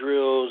reaction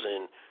drills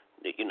and,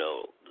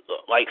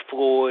 like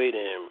Floyd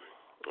and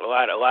a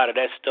lot of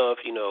that stuff,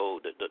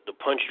 the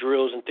punch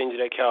drills and things of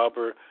that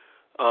caliber.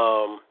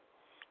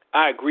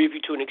 I agree with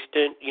you to an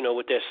extent,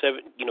 with that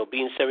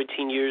being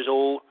 17 years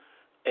old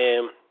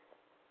and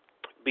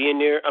being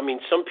there. I mean,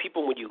 some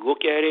people, when you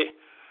look at it,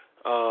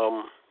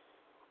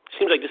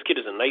 seems like this kid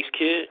is a nice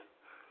kid.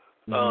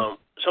 Mm-hmm.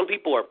 Some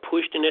people are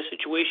pushed in that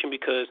situation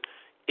because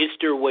it's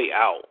their way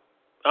out.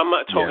 I'm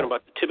not talking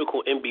about the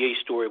typical NBA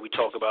story we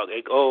talk about,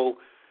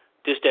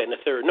 this, that, and the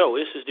third. No,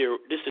 this is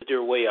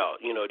their way out.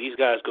 These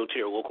guys go to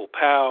their local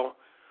pal.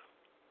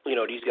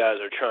 These guys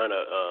are trying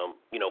to,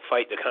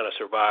 fight to kind of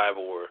survive,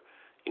 or,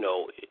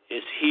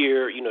 it's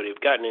here.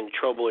 They've gotten in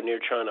trouble and they're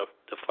trying to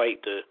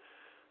fight to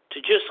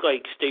just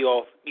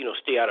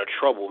stay out of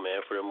trouble,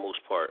 man, for the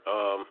most part.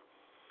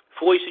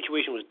 Floyd's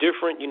situation was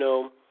different.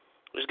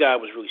 This guy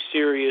was really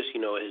serious.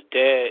 His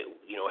dad,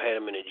 had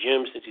him in the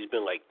gym since he's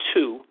been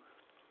 2.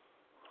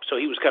 So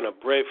he was kind of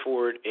bred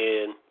for it,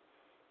 and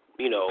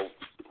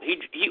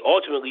he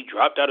ultimately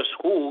dropped out of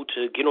school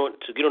to get on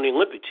the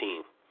Olympic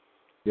team.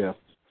 Yeah.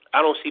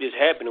 I don't see this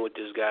happening with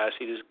this guy. I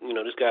see this,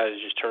 this guy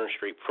has just turned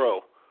straight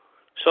pro.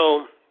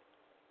 So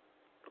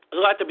a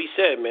lot to be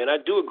said, man. I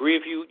do agree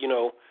with you. You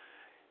know,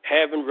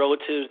 having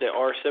relatives that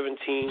are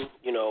 17,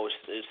 you know,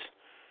 it's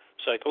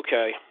like,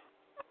 okay,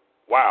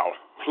 wow,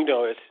 you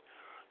know, it's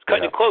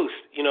cutting it close,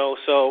 you know.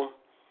 So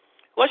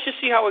let's just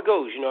see how it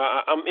goes. You know,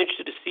 I'm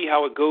interested to see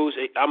how it goes.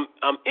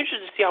 I'm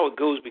interested to see how it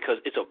goes because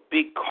it's a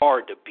big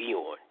card to be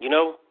on. You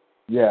know.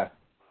 Yeah.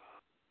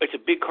 It's a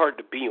big card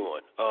to be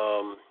on.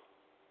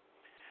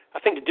 I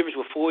think the difference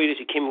with Floyd is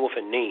he came in with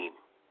a name.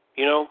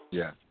 You know.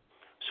 Yeah.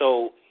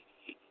 So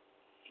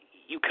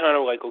you kind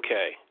of like,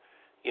 okay,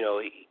 you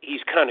know,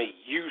 he's kind of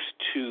used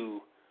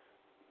to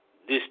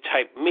this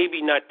type,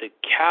 maybe not the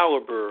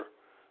caliber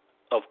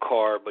of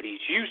card, but he's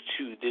used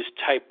to this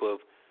type of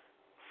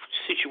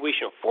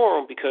situation for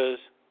him because,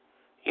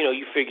 you know,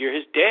 you figure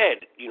his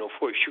dad, you know,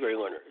 Floyd Sugar Ray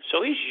Leonard.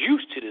 So he's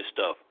used to this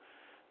stuff.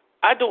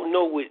 I don't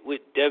know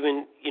with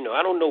Devin, you know,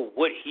 I don't know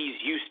what he's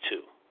used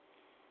to.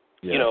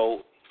 Yeah. You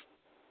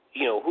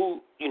know,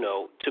 who, you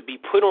know, to be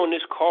put on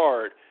this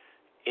card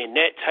in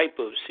that type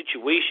of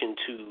situation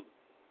to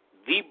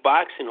the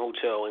boxing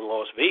hotel in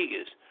Las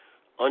Vegas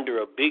under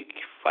a big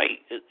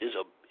fight is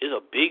a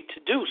big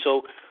to do.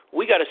 So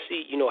we got to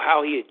see, you know,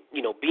 how he,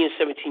 you know, being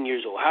 17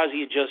 years old, how does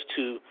he adjust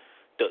to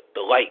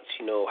the lights?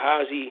 You know,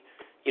 how is he,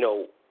 you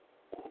know,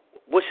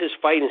 what's his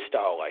fighting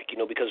style like? You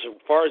know, because as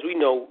far as we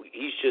know,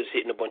 he's just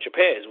hitting a bunch of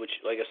pads, which,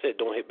 like I said,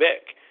 don't hit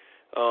back.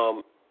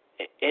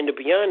 And to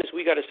be honest,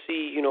 we got to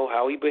see, you know,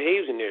 how he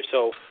behaves in there.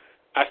 So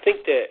I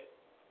think that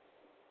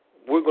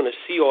we're going to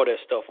see all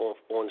that stuff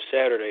on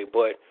Saturday.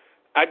 But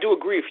I do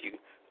agree with you.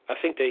 I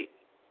think that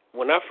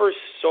when I first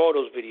saw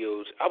those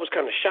videos, I was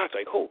kind of shocked,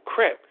 like, oh,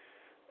 crap.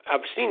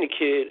 I've seen the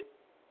kid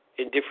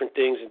in different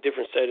things, in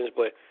different settings,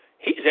 but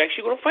he's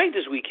actually going to fight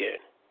this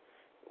weekend.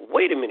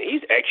 Wait a minute,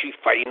 he's actually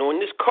fighting on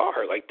this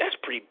card. Like, that's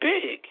pretty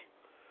big.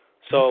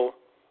 So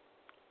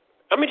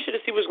I'm interested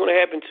to see what's going to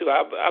happen, too.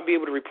 I'll be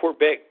able to report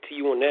back to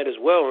you on that as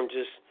well. And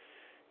just,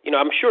 you know,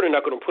 I'm sure they're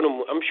not going to put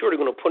him, I'm sure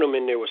they're going to put him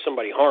in there with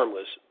somebody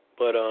harmless.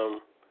 But,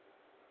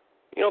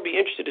 you know, I'll be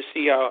interested to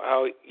see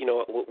how you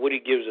know, what he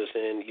gives us.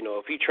 And, you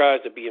know, if he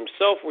tries to be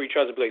himself or he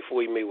tries to be like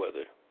Floyd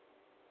Mayweather.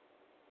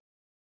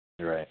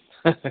 Right.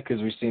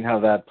 Because we've seen how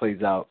that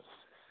plays out.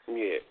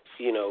 Yeah.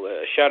 You know,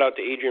 shout out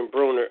to Adrian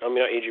Broner. I mean,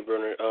 not Adrian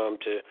Broner.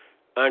 To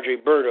Andre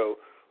Berto.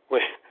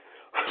 When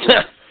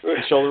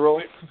shoulder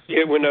roll.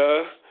 Yeah. When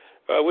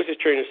what's his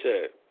trainer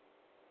said?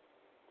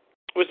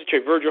 What's the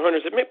trainer? Virgil Hunter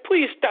said, "Man,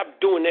 please stop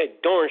doing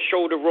that darn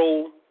shoulder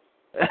roll."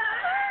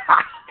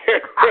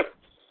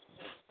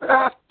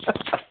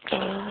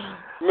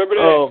 Remember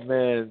that? Oh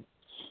man.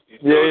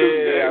 Yeah,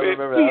 I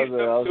remember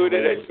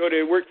that. That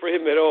didn't work for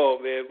him at all,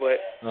 man.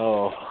 But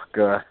oh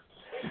god.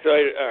 So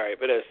all right,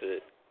 but that's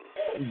it.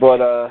 But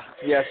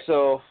yeah.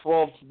 So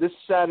this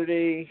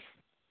Saturday,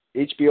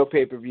 HBO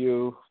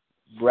pay-per-view,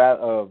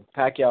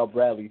 Pacquiao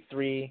Bradley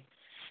 3.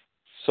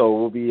 So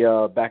we'll be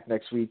back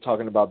next week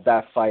talking about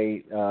that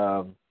fight.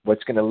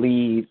 What's going to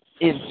lead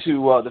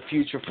into the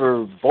future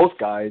for both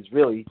guys,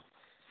 really.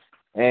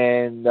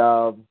 And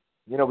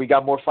you know, we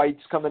got more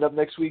fights coming up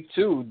next week,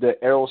 too.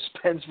 The Errol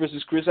Spence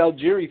versus Chris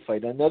Algieri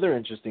fight, another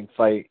interesting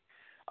fight.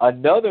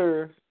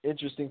 Another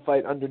interesting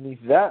fight underneath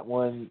that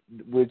one,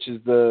 which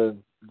is the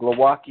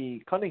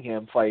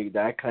Glowacki-Cunningham fight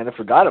that I kind of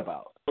forgot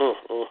about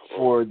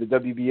for the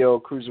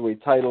WBO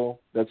Cruiserweight title.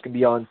 That's going to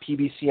be on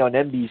PBC on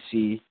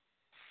NBC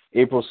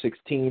April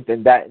 16th.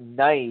 And that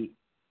night,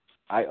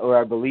 I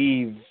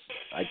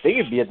think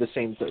it'd be at the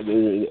same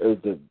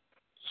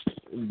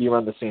be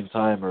around the same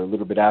time or a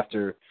little bit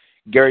after,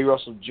 Gary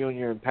Russell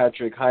Jr. and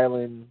Patrick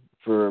Hyland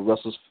for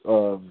Russell's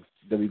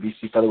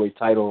WBC featherweight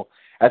title.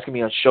 That's going to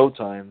be on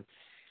Showtime.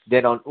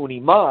 Then on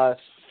Unimas,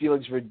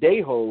 Felix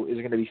Verdejo is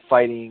going to be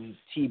fighting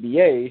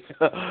TBA.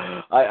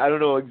 I don't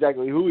know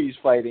exactly who he's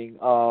fighting.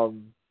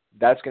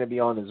 That's going to be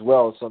on as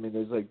well. So, I mean,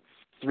 there's like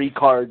 3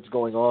 cards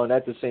going on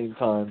at the same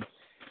time,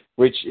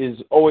 which is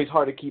always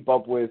hard to keep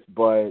up with.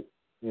 But,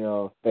 you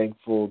know,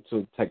 thankful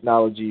to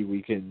technology,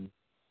 we can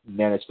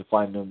manage to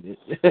find them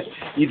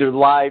either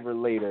live or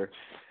later.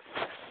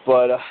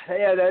 But,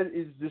 yeah, that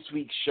is this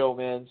week's show,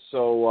 man.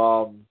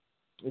 So,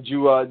 did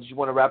you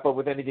want to wrap up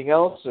with anything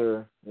else,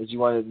 or did you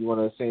want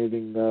to say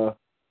anything before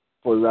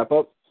we wrap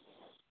up?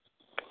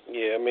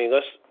 Yeah, I mean,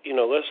 let's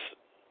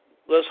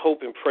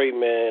hope and pray,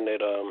 man,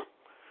 that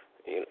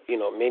you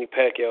know, Manny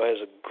Pacquiao has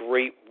a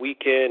great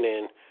weekend,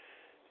 and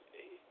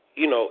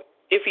you know,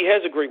 if he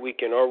has a great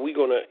weekend, are we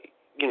gonna,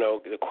 you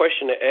know, the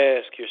question to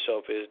ask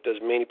yourself is,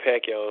 does Manny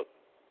Pacquiao,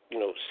 you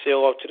know, sail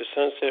off to the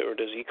sunset, or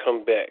does he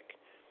come back?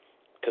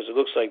 Because it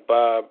looks like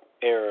Bob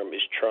Arum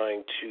is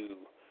trying to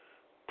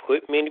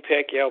put Manny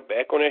Pacquiao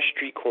back on that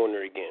street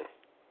corner again.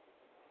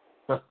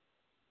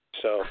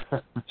 So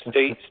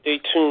stay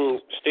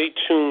tuned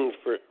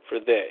for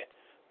that.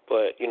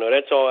 But you know,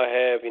 that's all I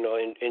have. You know,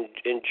 and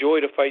enjoy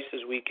the fights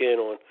this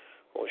weekend on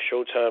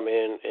Showtime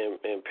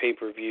and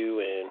pay-per-view,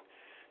 and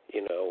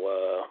you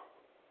know,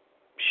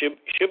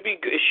 should be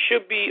good. It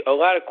should be a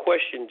lot of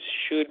questions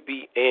should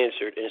be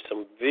answered, and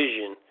some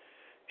vision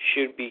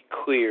should be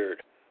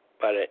cleared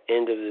by the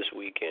end of this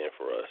weekend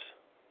for us.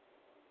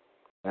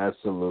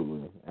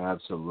 Absolutely,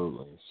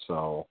 absolutely.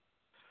 So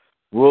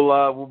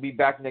we'll be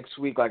back next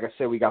week. Like I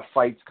said, we got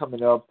fights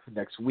coming up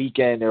next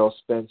weekend. Errol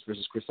Spence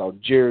versus Chris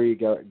Algieri.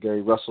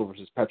 Gary Russell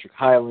versus Patrick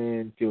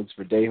Hyland. Felix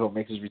Verdejo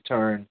makes his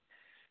return.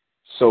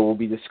 So we'll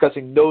be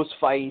discussing those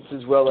fights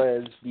as well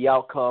as the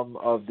outcome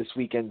of this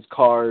weekend's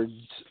cards.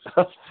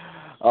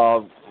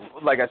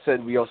 Like I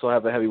said, we also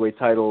have a heavyweight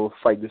title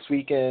fight this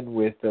weekend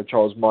with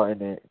Charles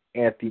Martin and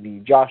Anthony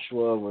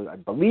Joshua, I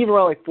believe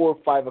around like 4 or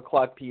 5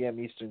 o'clock p.m.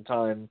 Eastern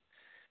Time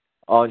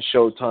on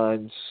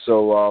Showtime.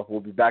 So we'll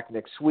be back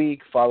next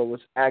week. Follow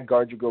us at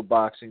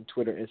Guardyourgrillboxing,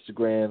 Twitter,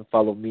 Instagram.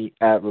 Follow me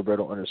at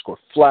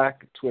Roberto_Flack,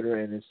 Twitter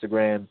and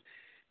Instagram.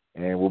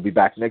 And we'll be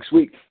back next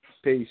week.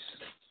 Peace.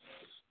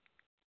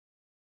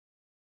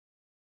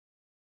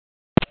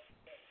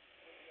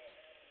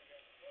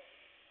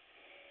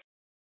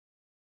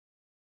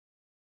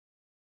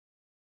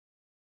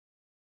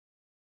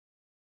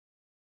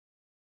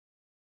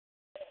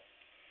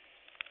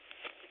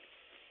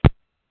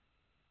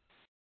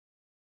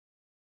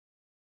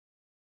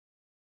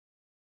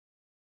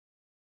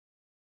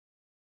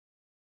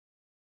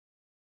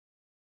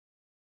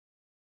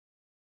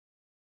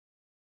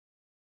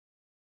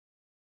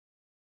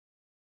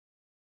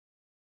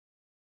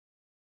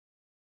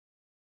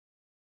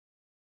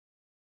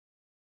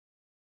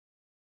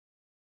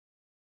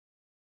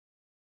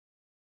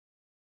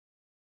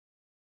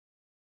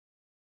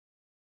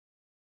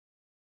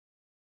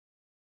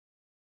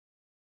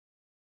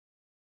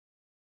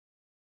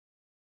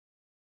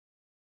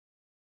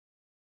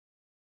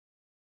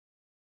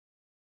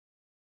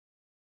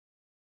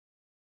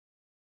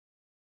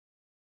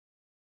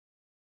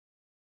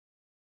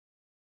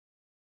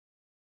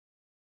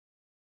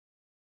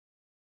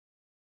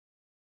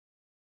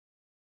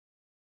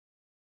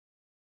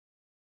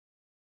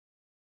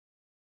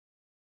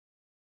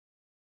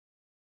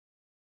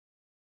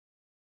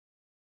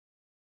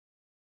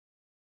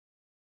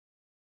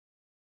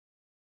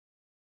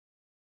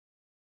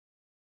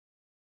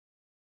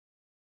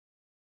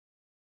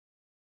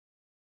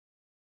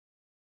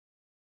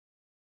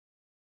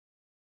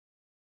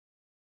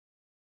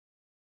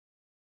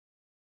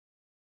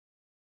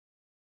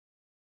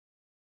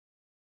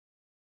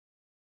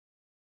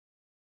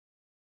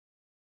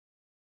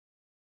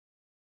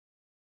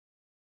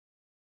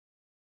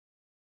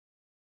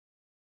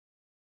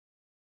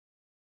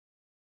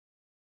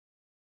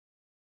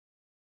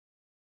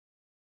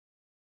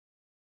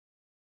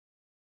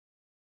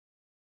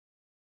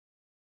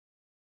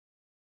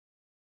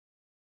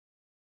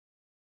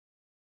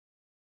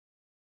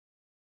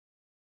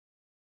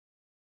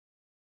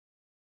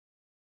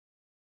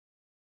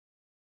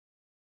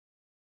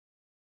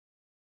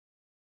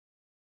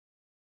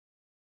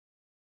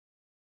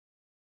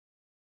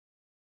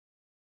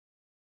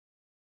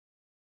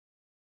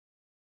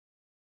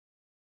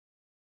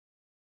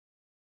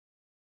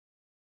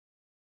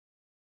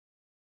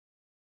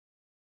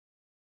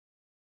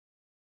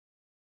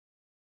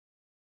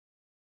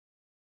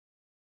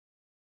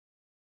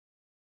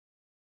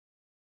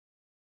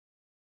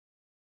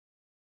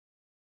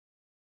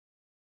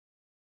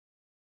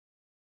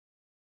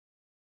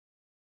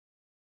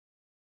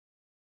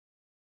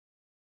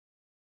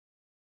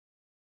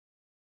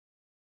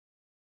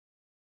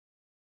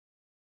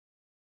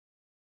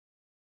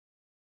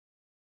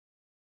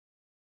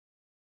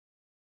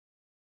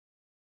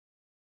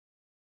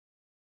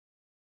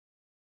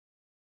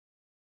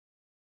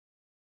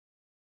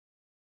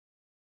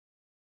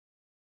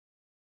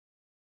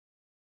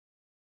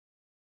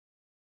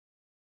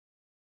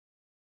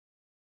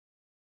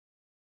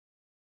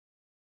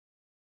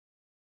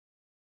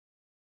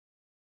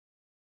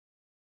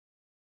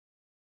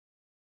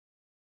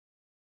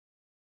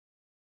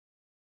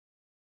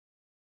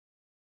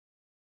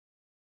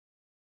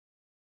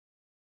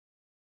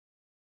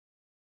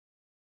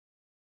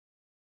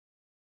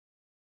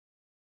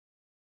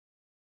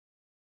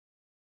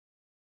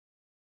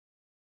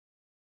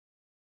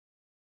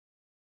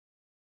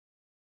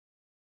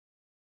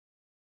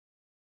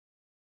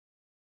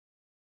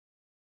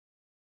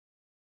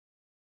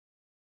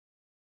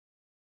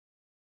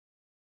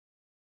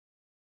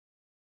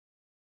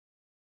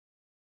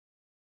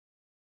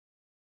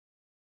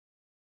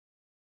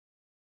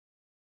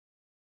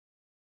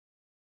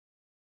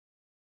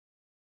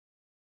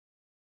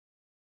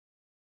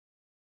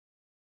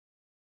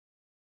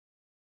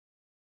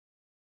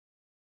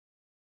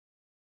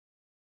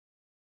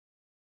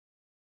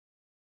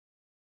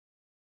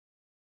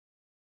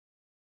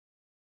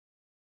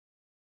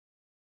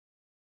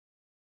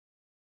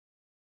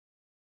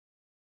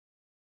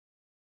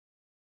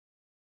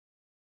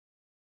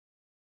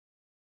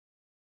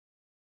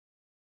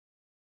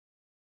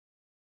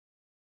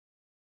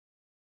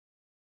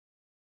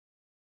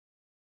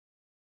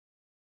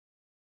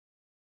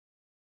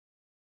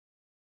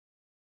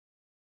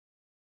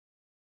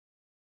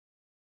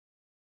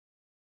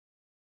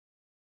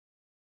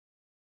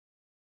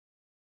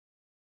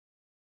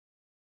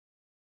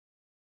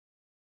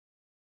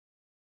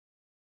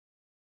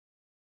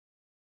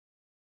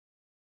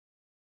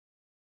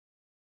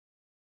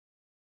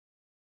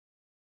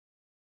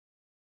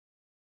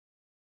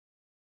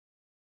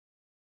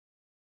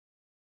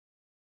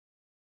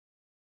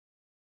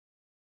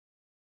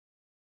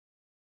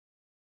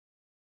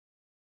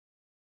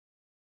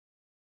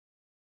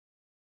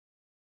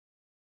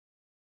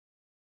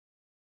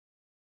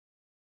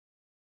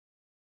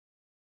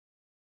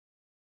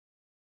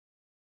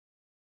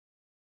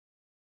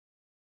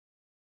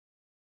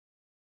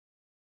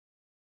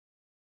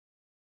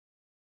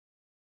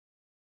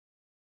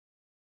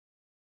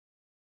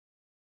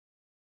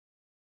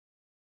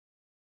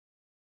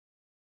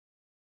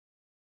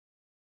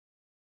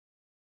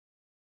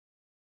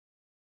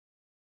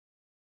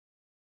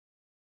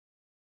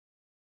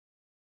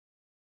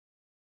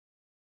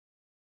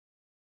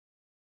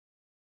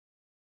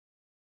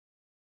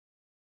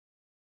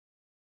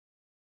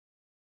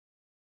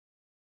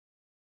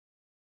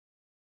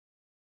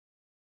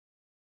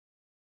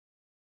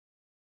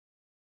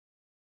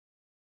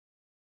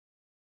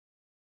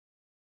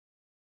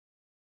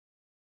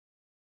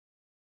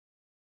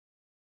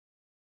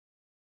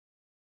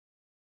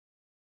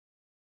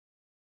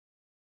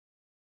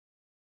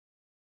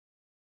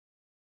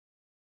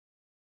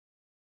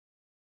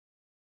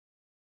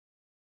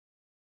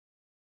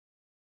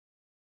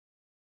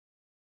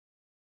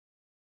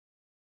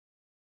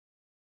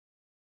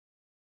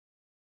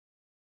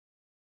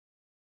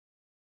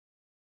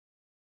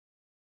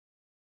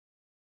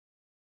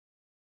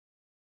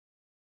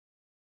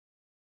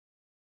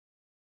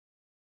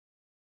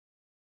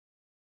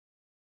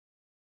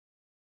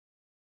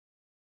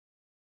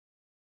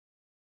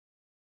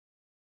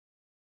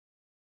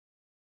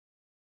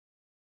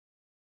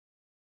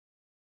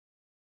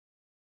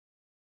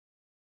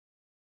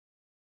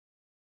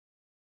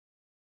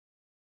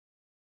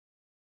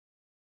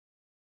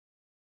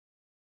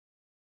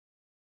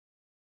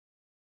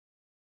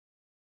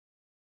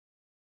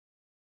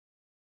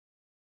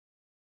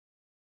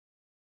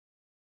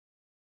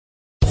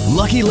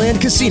 Lucky Land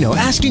Casino,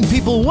 asking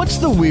people, what's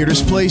the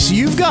weirdest place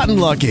you've gotten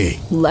lucky?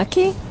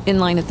 Lucky? In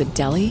line at the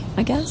deli,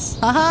 I guess?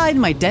 Aha, in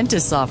my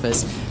dentist's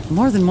office.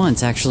 More than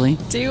once, actually.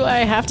 Do I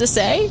have to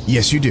say?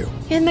 Yes, you do.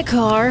 In the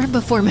car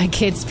before my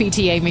kids'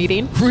 PTA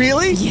meeting.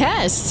 Really?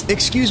 Yes.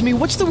 Excuse me,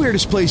 what's the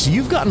weirdest place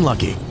you've gotten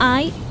lucky?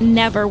 I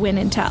never win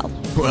and tell.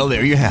 Well,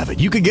 there you have it.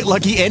 You can get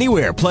lucky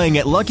anywhere, playing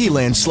at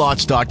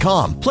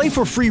LuckyLandSlots.com. Play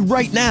for free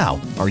right now.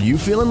 Are you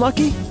feeling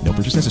lucky? No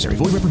purchase necessary.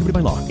 Void where prohibited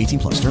by law.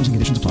 18+. Terms and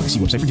conditions apply. See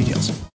website for details.